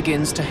plane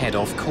begins to head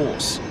off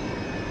course.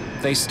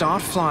 They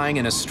start flying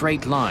in a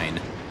straight line,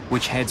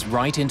 which heads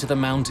right into the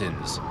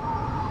mountains.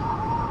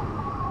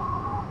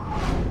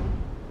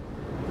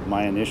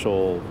 My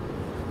initial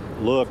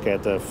look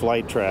at the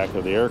flight track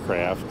of the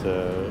aircraft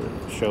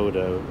showed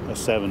a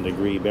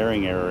 7-degree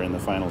bearing error in the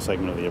final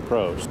segment of the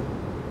approach.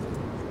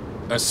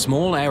 A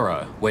small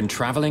error when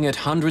traveling at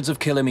hundreds of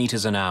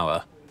kilometers an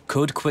hour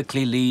could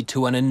quickly lead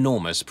to an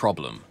enormous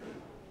problem.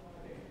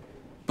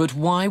 But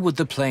why would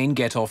the plane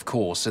get off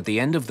course at the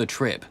end of the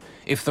trip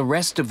if the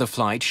rest of the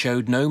flight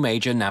showed no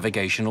major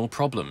navigational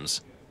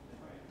problems?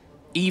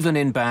 Even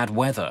in bad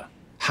weather,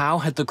 how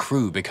had the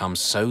crew become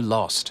so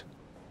lost?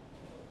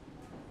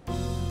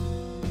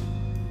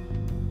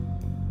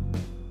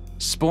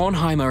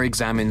 Spornheimer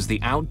examines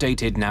the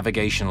outdated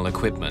navigational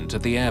equipment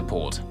at the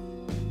airport.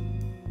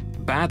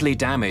 Badly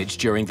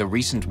damaged during the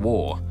recent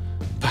war,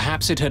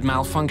 perhaps it had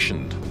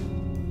malfunctioned.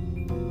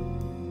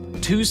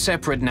 2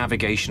 separate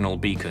navigational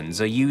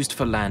beacons are used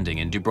for landing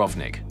in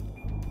Dubrovnik.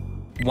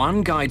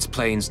 One guides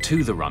planes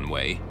to the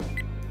runway,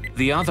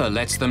 the other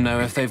lets them know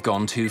if they've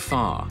gone too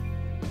far.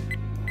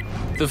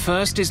 The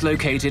first is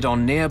located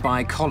on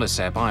nearby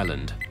Kolosep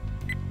Island.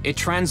 It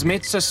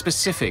transmits a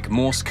specific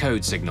Morse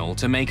code signal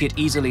to make it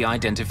easily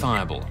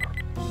identifiable.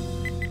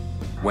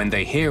 When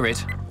they hear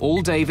it,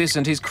 all Davis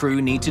and his crew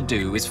need to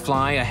do is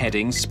fly a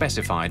heading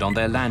specified on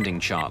their landing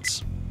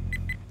charts.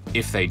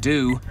 If they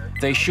do,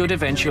 they should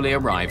eventually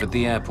arrive at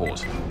the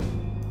airport.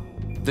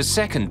 The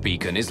second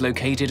beacon is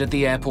located at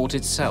the airport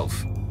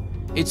itself.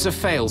 It's a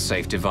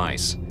fail-safe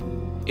device.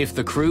 If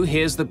the crew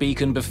hears the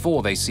beacon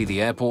before they see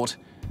the airport,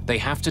 they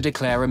have to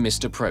declare a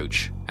missed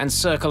approach and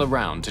circle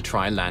around to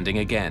try landing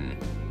again.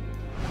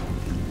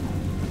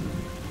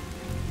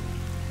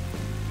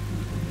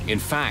 In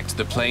fact,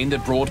 the plane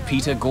that brought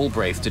Peter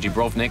Galbraith to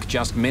Dubrovnik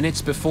just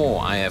minutes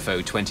before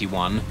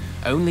IFO-21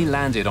 only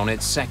landed on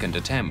its second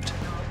attempt.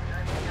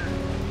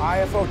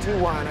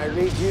 IFO-21, I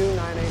read you,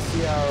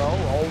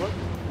 9ACRO, over.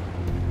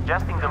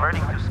 Adjusting the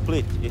verdict to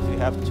split if you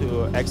have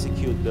to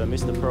execute the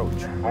missed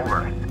approach.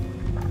 Over.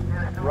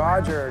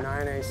 Roger,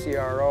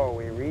 9ACRO,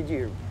 we read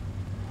you.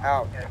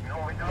 Out.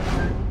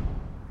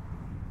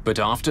 But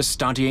after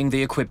studying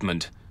the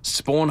equipment,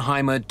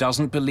 Spornheimer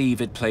doesn't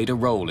believe it played a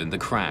role in the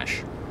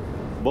crash.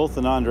 Both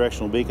the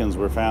non-directional beacons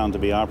were found to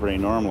be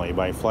operating normally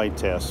by flight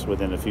tests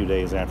within a few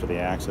days after the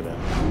accident.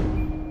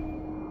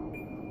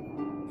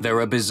 There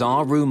are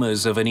bizarre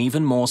rumors of an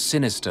even more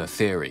sinister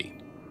theory.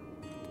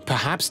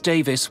 Perhaps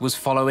Davis was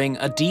following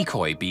a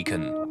decoy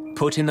beacon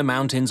put in the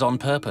mountains on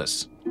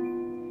purpose.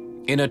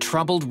 In a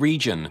troubled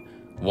region,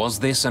 was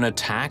this an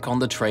attack on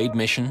the trade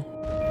mission?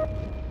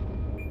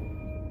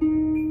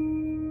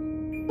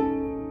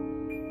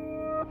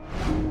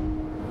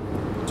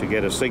 To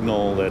get a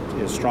signal that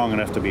is strong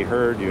enough to be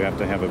heard, you have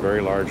to have a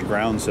very large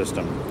ground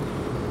system,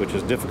 which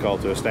is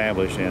difficult to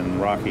establish in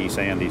rocky,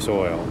 sandy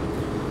soil.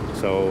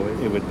 So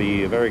it would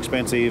be very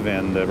expensive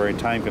and very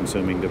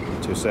time-consuming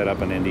to set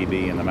up an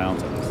NDB in the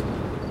mountains.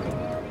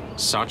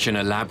 Such an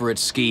elaborate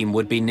scheme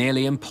would be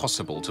nearly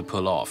impossible to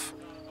pull off.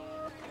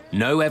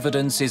 No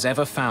evidence is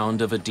ever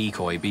found of a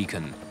decoy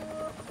beacon.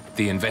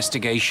 The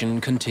investigation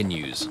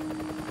continues.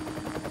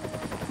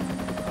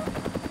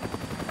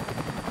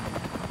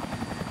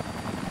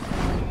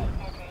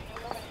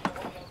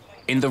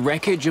 In the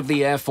wreckage of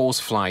the Air Force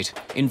flight,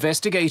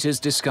 investigators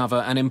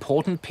discover an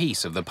important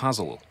piece of the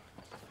puzzle.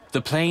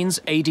 The plane's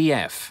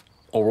ADF,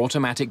 or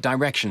automatic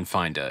direction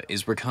finder,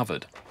 is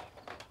recovered.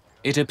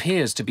 It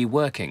appears to be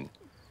working,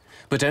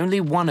 but only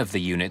one of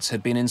the units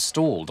had been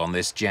installed on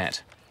this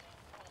jet.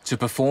 To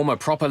perform a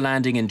proper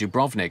landing in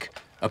Dubrovnik,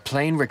 a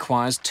plane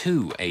requires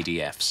 2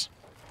 ADFs.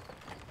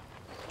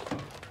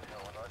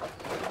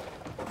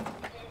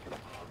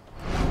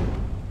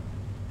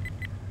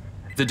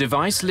 The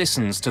device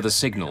listens to the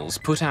signals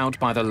put out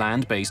by the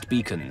land-based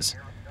beacons,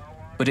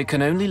 but it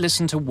can only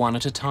listen to one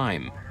at a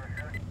time.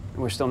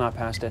 We're still not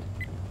past it.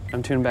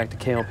 I'm tuned back to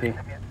KLP.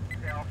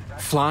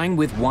 Flying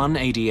with 1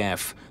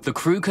 ADF, the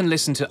crew can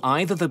listen to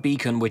either the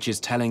beacon which is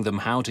telling them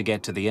how to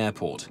get to the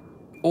airport,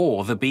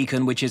 or the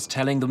beacon which is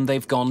telling them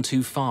they've gone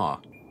too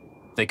far.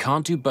 They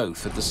can't do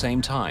both at the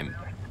same time.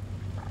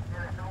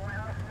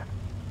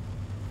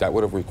 That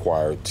would have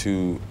required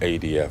 2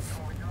 ADF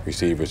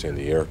receivers in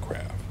the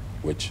aircraft,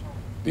 which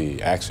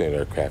the accident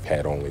aircraft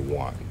had only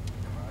 1.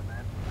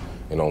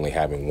 And only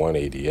having 1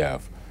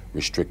 ADF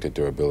restricted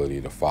their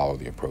ability to follow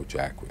the approach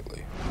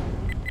accurately.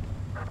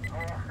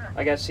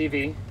 I got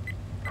CV.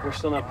 We're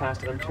still not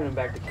past it. I'm tuning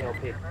back to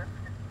KLP.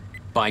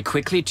 By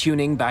quickly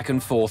tuning back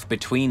and forth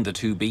between the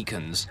 2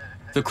 beacons,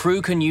 the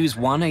crew can use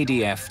 1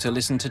 ADF to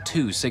listen to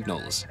 2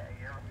 signals.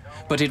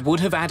 But it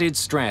would have added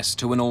stress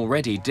to an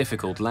already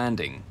difficult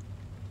landing.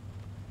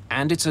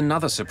 And it's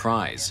another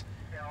surprise.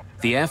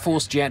 The Air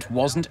Force jet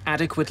wasn't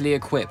adequately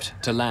equipped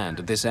to land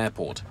at this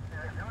airport.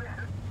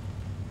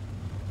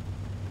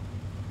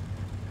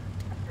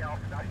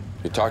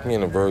 You're talking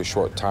in a very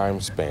short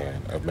time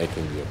span of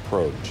making the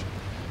approach.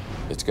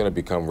 It's going to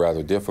become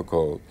rather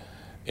difficult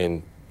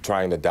in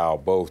trying to dial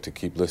both to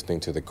keep listening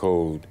to the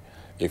code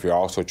if you're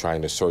also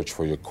trying to search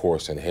for your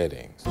course and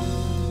headings.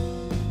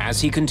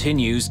 As he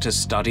continues to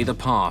study the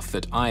path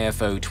that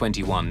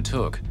IFO-21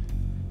 took,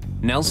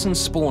 Nelson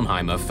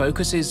Spornheimer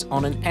focuses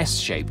on an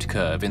S-shaped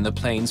curve in the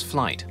plane's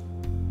flight.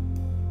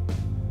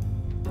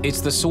 It's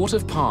the sort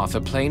of path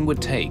a plane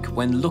would take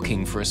when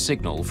looking for a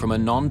signal from a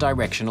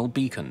non-directional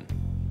beacon.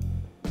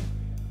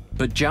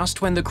 But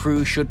just when the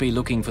crew should be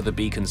looking for the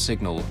beacon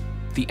signal,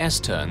 the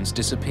S-turns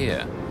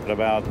disappear.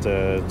 About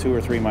 2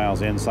 or 3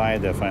 miles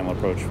inside the final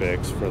approach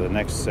fix, for the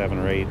next 7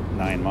 or 8,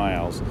 9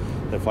 miles,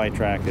 the flight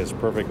track is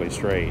perfectly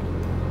straight.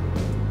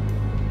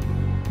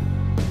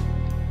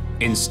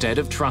 Instead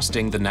of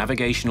trusting the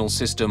navigational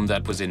system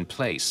that was in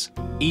place,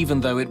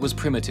 even though it was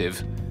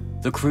primitive,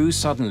 the crew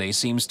suddenly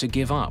seems to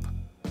give up.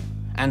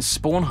 And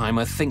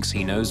Spornheimer thinks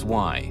he knows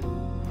why.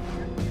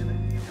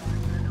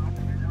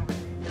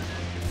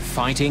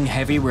 Fighting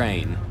heavy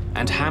rain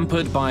and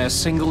hampered by a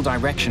single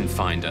direction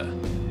finder,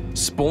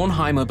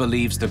 Spornheimer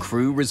believes the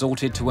crew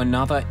resorted to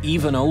another,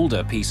 even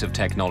older piece of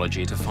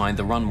technology to find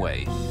the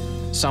runway,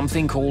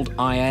 something called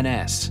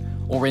INS,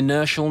 or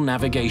Inertial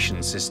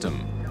Navigation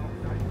System.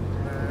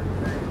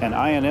 An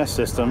INS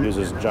system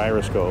uses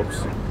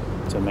gyroscopes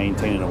to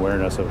maintain an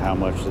awareness of how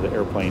much the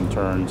airplane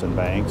turns and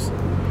banks.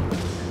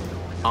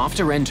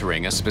 After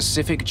entering a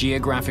specific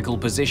geographical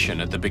position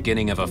at the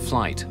beginning of a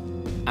flight,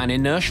 an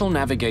inertial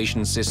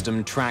navigation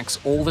system tracks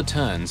all the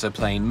turns a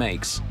plane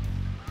makes.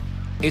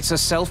 It's a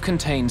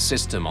self-contained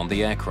system on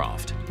the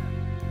aircraft.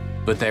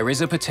 But there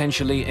is a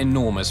potentially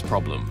enormous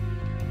problem.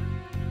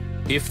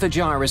 If the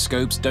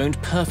gyroscopes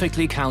don't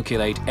perfectly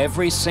calculate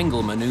every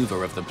single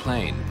maneuver of the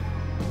plane,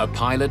 a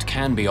pilot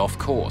can be off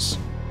course.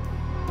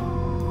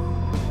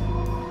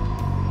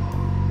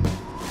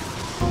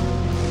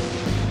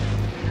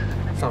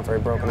 It's not very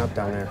broken up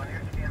down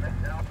there.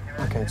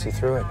 I can't see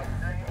through it.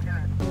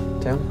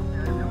 Tim?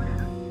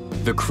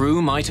 The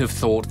crew might have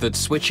thought that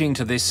switching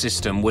to this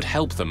system would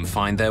help them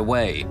find their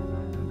way.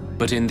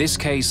 But in this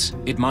case,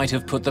 it might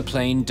have put the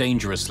plane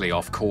dangerously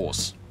off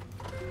course.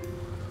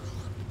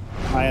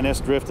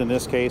 INS drift in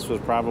this case was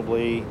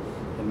probably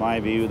in my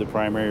view, the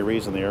primary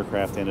reason the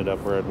aircraft ended up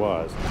where it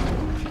was.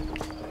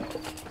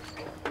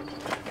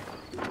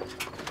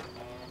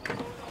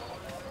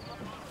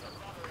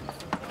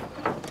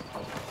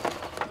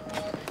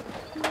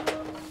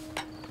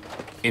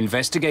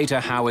 Investigator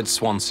Howard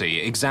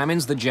Swansea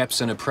examines the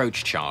Jeppesen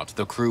approach chart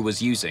the crew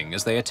was using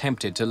as they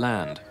attempted to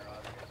land.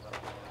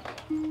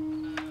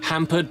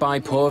 Hampered by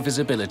poor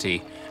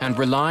visibility and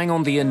relying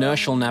on the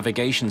inertial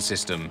navigation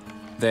system,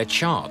 their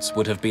charts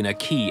would have been a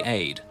key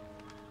aid.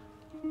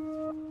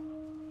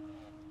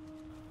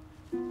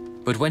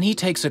 But when he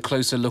takes a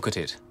closer look at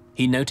it,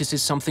 he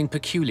notices something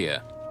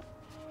peculiar.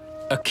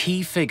 A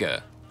key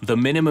figure, the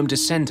minimum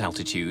descent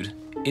altitude,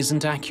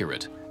 isn't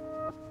accurate.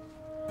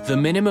 The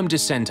minimum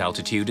descent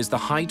altitude is the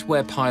height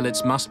where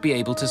pilots must be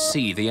able to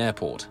see the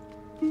airport.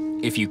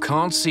 If you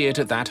can't see it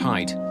at that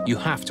height, you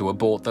have to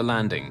abort the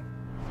landing.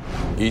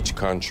 Each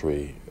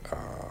country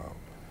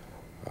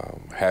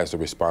has the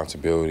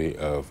responsibility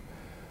of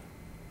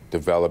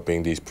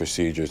developing these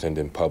procedures and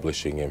then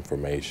publishing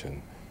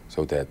information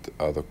so that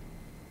other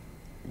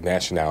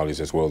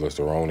nationalities as well as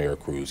their own air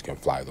crews can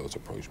fly those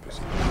approach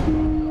procedures.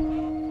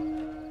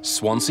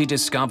 Swansea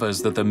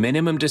discovers that the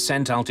minimum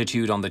descent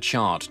altitude on the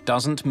chart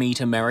doesn't meet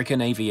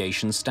American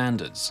aviation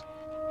standards.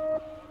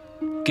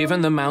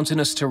 Given the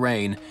mountainous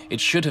terrain,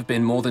 it should have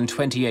been more than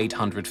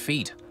 2,800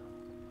 feet.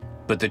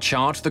 But the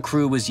chart the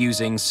crew was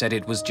using said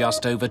it was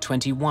just over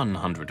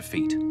 2,100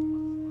 feet.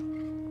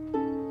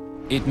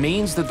 It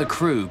means that the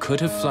crew could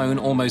have flown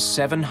almost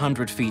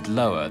 700 feet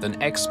lower than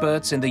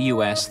experts in the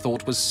US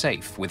thought was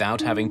safe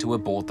without having to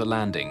abort the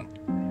landing.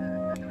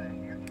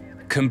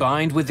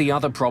 Combined with the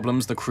other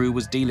problems the crew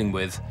was dealing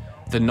with,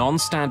 the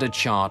non-standard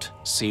chart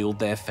sealed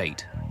their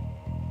fate.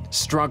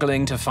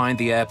 Struggling to find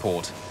the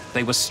airport,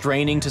 they were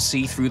straining to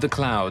see through the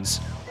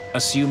clouds,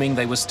 assuming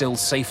they were still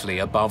safely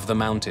above the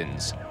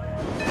mountains.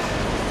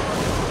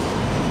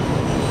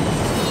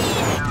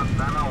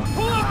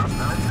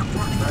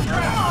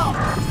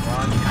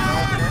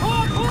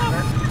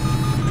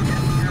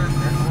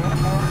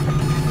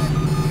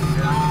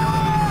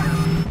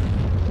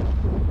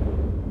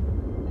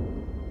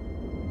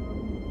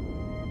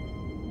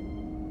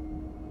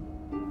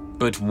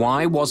 But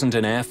why wasn't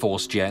an Air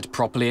Force jet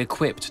properly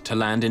equipped to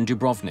land in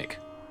Dubrovnik?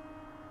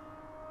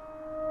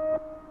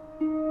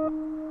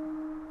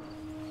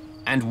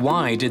 And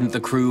why didn't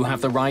the crew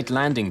have the right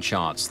landing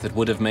charts that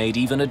would have made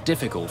even a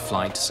difficult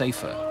flight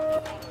safer?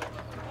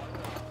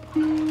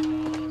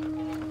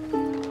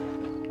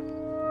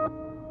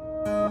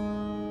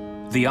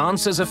 The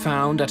answers are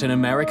found at an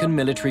American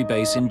military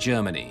base in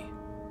Germany,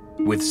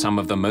 with some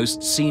of the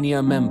most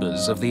senior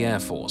members of the Air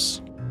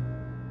Force.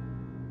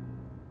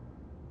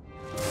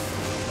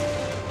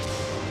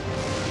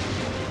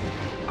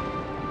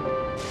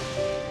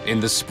 In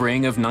the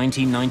spring of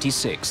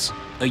 1996,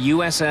 a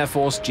US Air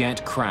Force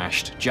jet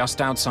crashed just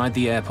outside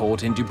the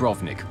airport in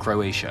Dubrovnik,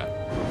 Croatia.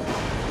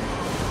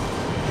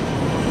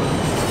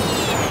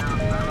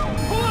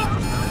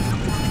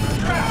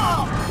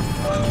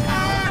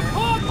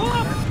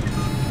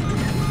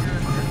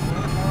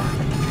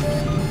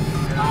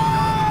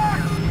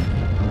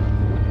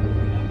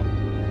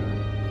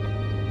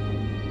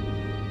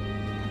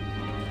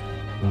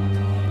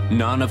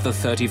 None of the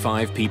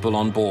 35 people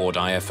on board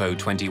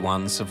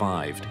IFO-21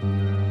 survived.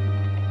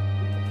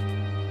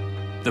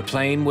 The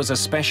plane was a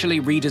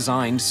specially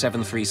redesigned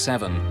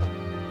 737,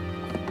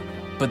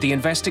 but the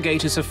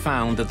investigators have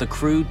found that the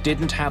crew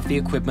didn't have the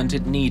equipment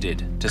it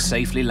needed to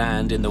safely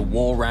land in the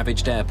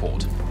war-ravaged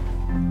airport,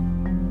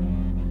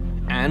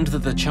 and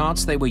that the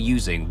charts they were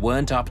using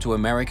weren't up to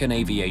American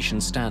aviation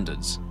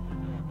standards.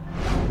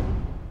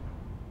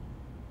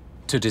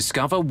 To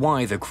discover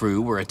why the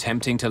crew were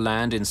attempting to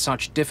land in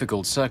such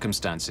difficult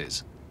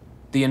circumstances,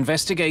 the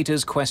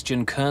investigators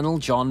question Colonel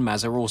John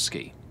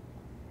Mazurowski.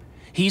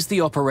 He's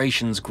the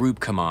operations group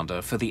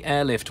commander for the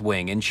airlift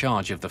wing in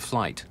charge of the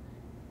flight.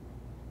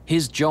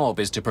 His job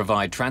is to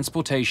provide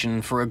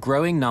transportation for a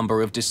growing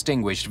number of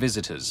distinguished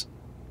visitors.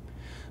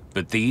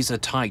 But these are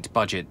tight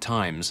budget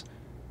times.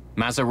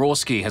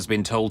 Mazurowski has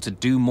been told to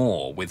do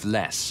more with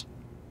less.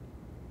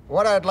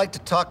 What I'd like to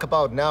talk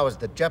about now is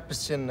the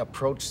Jeppesen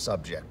approach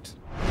subject.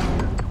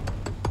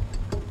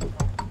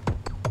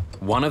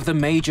 One of the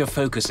major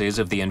focuses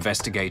of the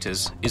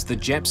investigators is the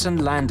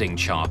Jeppesen landing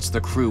charts the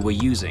crew were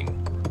using.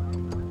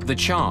 The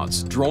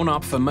charts, drawn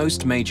up for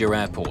most major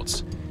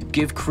airports,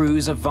 give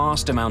crews a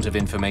vast amount of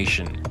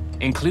information,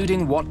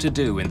 including what to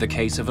do in the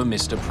case of a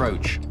missed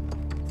approach.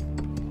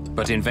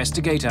 But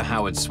investigator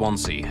Howard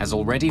Swansea has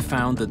already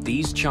found that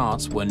these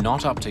charts were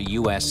not up to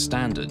US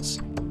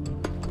standards.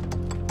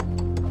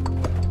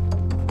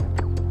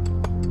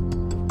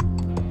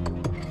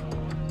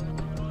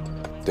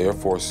 The Air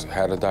Force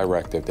had a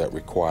directive that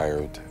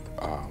required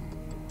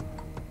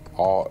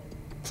all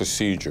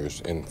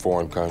procedures in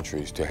foreign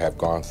countries to have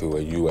gone through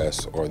a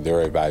U.S. or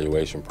their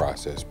evaluation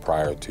process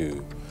prior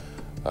to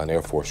an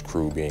Air Force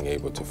crew being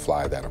able to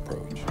fly that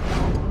approach.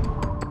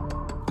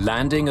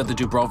 Landing at the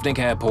Dubrovnik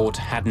Airport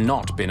had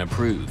not been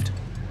approved.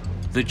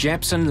 The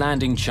Jeppesen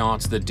landing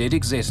charts that did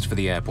exist for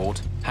the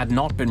airport had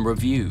not been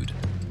reviewed.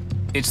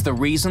 It's the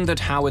reason that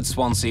Howard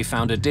Swansea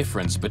found a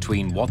difference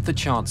between what the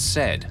charts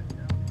said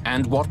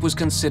and what was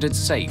considered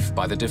safe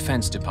by the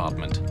Defense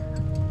Department.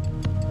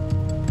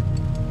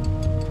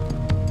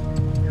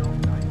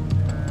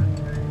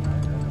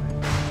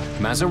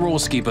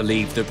 Mazeroski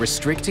believed that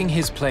restricting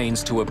his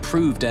planes to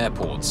approved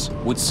airports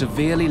would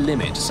severely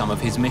limit some of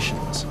his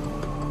missions.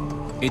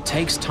 It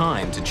takes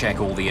time to check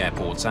all the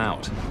airports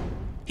out.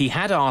 He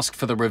had asked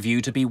for the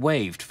review to be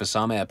waived for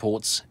some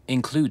airports,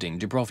 including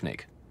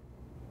Dubrovnik.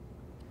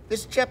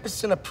 This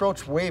Jeppesen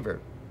approach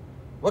waiver,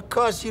 what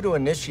caused you to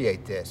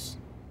initiate this?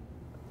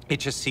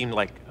 It just seemed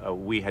like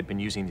we had been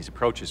using these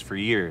approaches for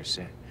years.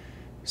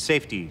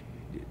 Safety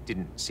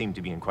didn't seem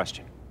to be in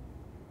question.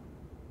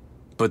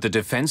 But the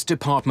Defense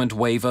Department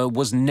waiver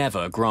was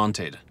never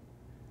granted.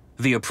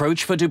 The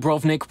approach for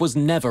Dubrovnik was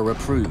never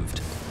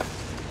approved.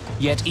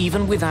 Yet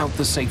even without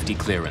the safety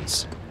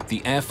clearance,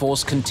 the Air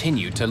Force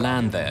continued to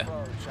land there.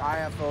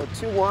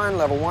 IFO-21,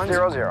 level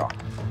 100.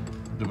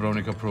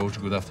 Dubrovnik approach,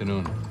 good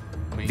afternoon.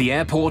 The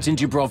airport in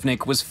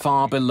Dubrovnik was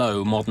far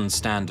below modern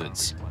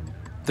standards.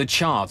 The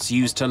charts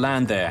used to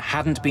land there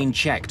hadn't been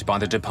checked by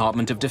the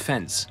Department of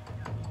Defense.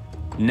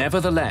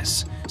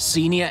 Nevertheless,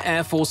 senior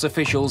Air Force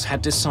officials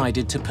had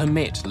decided to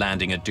permit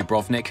landing at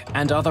Dubrovnik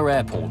and other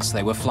airports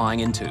they were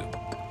flying into.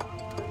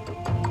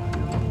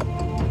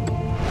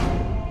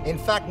 In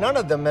fact, none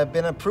of them have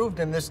been approved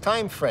in this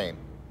time frame.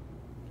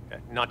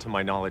 Not to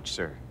my knowledge,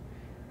 sir.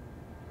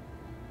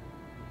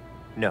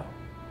 No.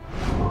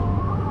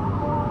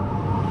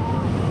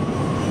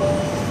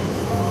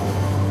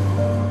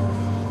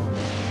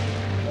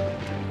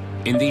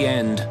 In the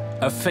end,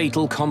 a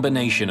fatal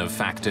combination of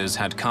factors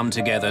had come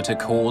together to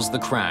cause the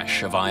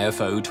crash of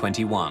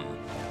IFO-21.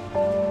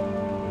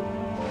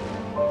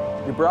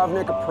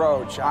 Dubrovnik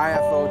approach,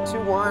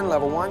 IFO-21,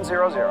 level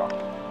 100.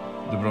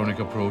 Dubrovnik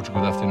approach,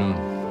 good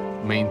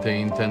afternoon.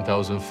 Maintain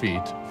 10,000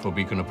 feet for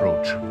beacon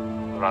approach.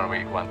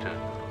 Runway 12.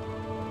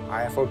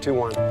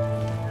 IFO-21.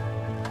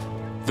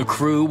 The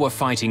crew were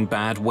fighting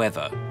bad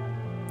weather.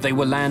 They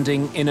were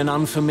landing in an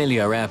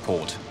unfamiliar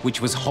airport,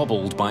 which was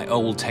hobbled by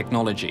old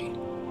technology.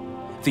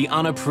 The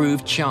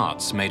unapproved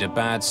charts made a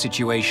bad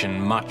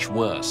situation much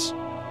worse.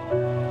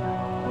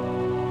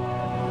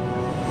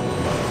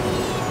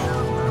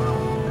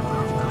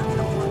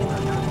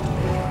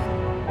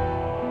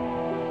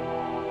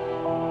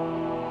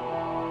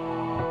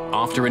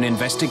 After an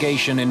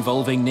investigation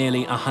involving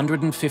nearly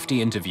 150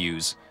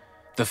 interviews,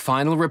 the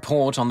final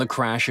report on the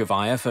crash of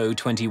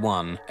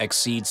IFO-21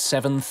 exceeds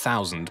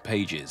 7,000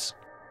 pages.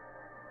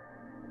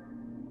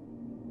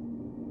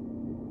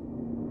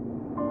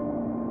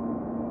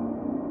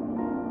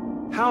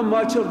 How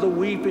much of the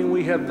weeping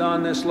we have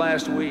done this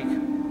last week,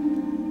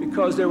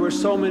 because there were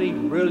so many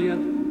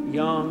brilliant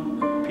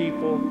young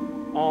people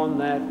on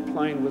that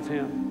plane with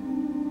him,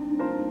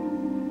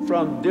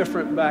 from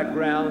different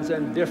backgrounds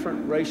and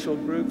different racial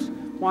groups.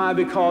 Why?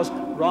 Because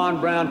Ron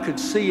Brown could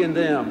see in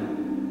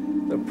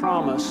them the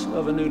promise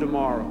of a new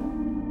tomorrow.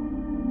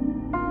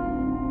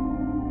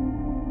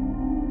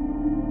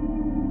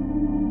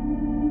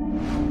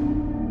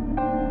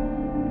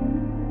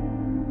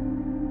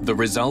 The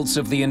results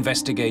of the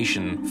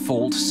investigation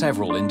fault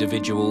several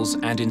individuals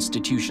and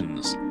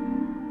institutions.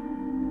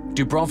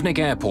 Dubrovnik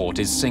Airport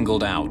is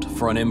singled out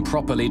for an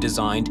improperly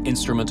designed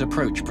instrument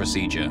approach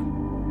procedure.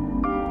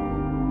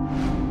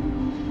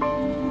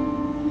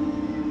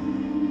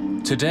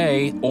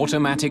 Today,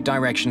 automatic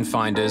direction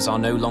finders are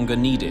no longer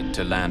needed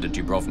to land at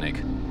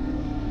Dubrovnik.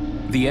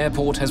 The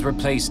airport has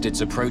replaced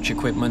its approach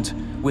equipment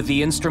with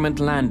the instrument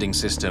landing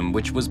system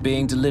which was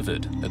being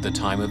delivered at the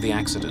time of the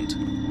accident.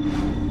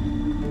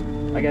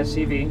 I got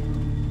CV.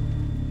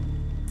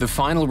 The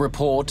final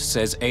report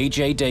says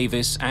A.J.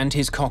 Davis and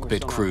his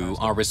cockpit crew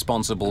are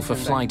responsible for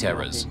flight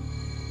errors.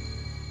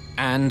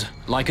 And,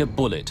 like a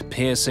bullet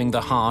piercing the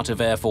heart of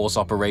Air Force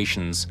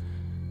operations,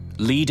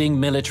 leading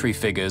military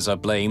figures are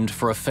blamed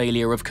for a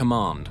failure of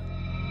command.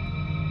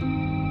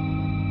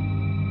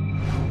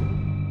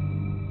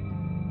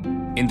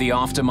 In the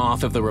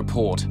aftermath of the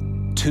report,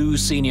 2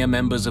 senior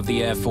members of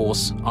the Air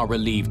Force are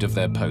relieved of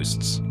their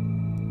posts.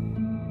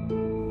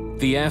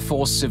 The Air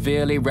Force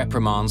severely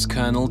reprimands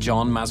Colonel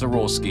John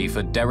Mazeroski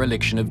for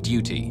dereliction of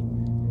duty.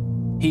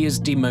 He is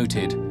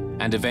demoted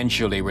and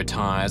eventually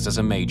retires as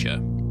a major.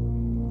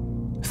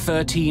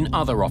 13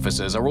 other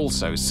officers are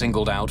also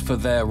singled out for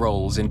their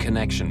roles in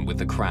connection with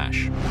the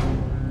crash.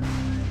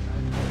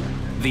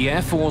 The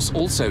Air Force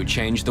also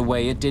changed the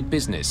way it did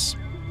business.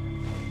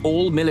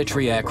 All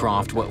military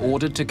aircraft were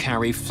ordered to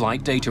carry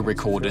flight data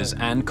recorders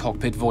and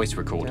cockpit voice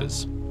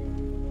recorders.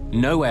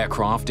 No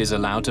aircraft is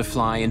allowed to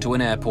fly into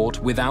an airport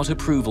without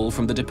approval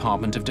from the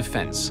Department of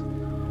Defense,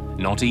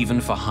 not even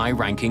for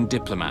high-ranking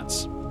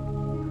diplomats.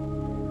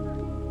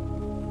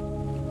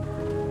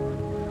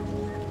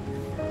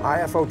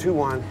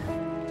 IFO-21.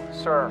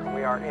 Sir,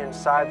 we are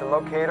inside the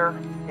locator,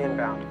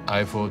 inbound.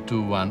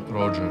 IFO-21,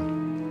 roger.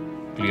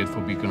 Cleared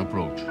for beacon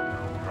approach.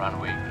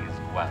 Runway is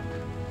 12.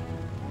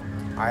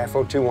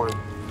 IFO-21.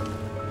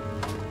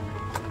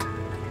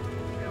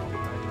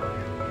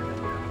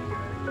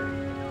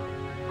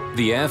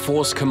 The Air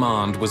Force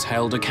Command was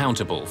held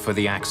accountable for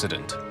the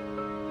accident.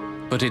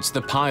 But it's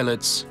the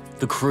pilots,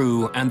 the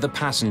crew, and the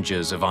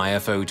passengers of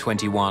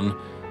IFO-21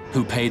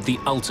 who paid the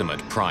ultimate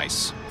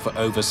price for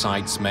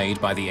oversights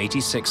made by the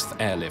 86th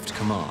Airlift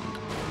Command.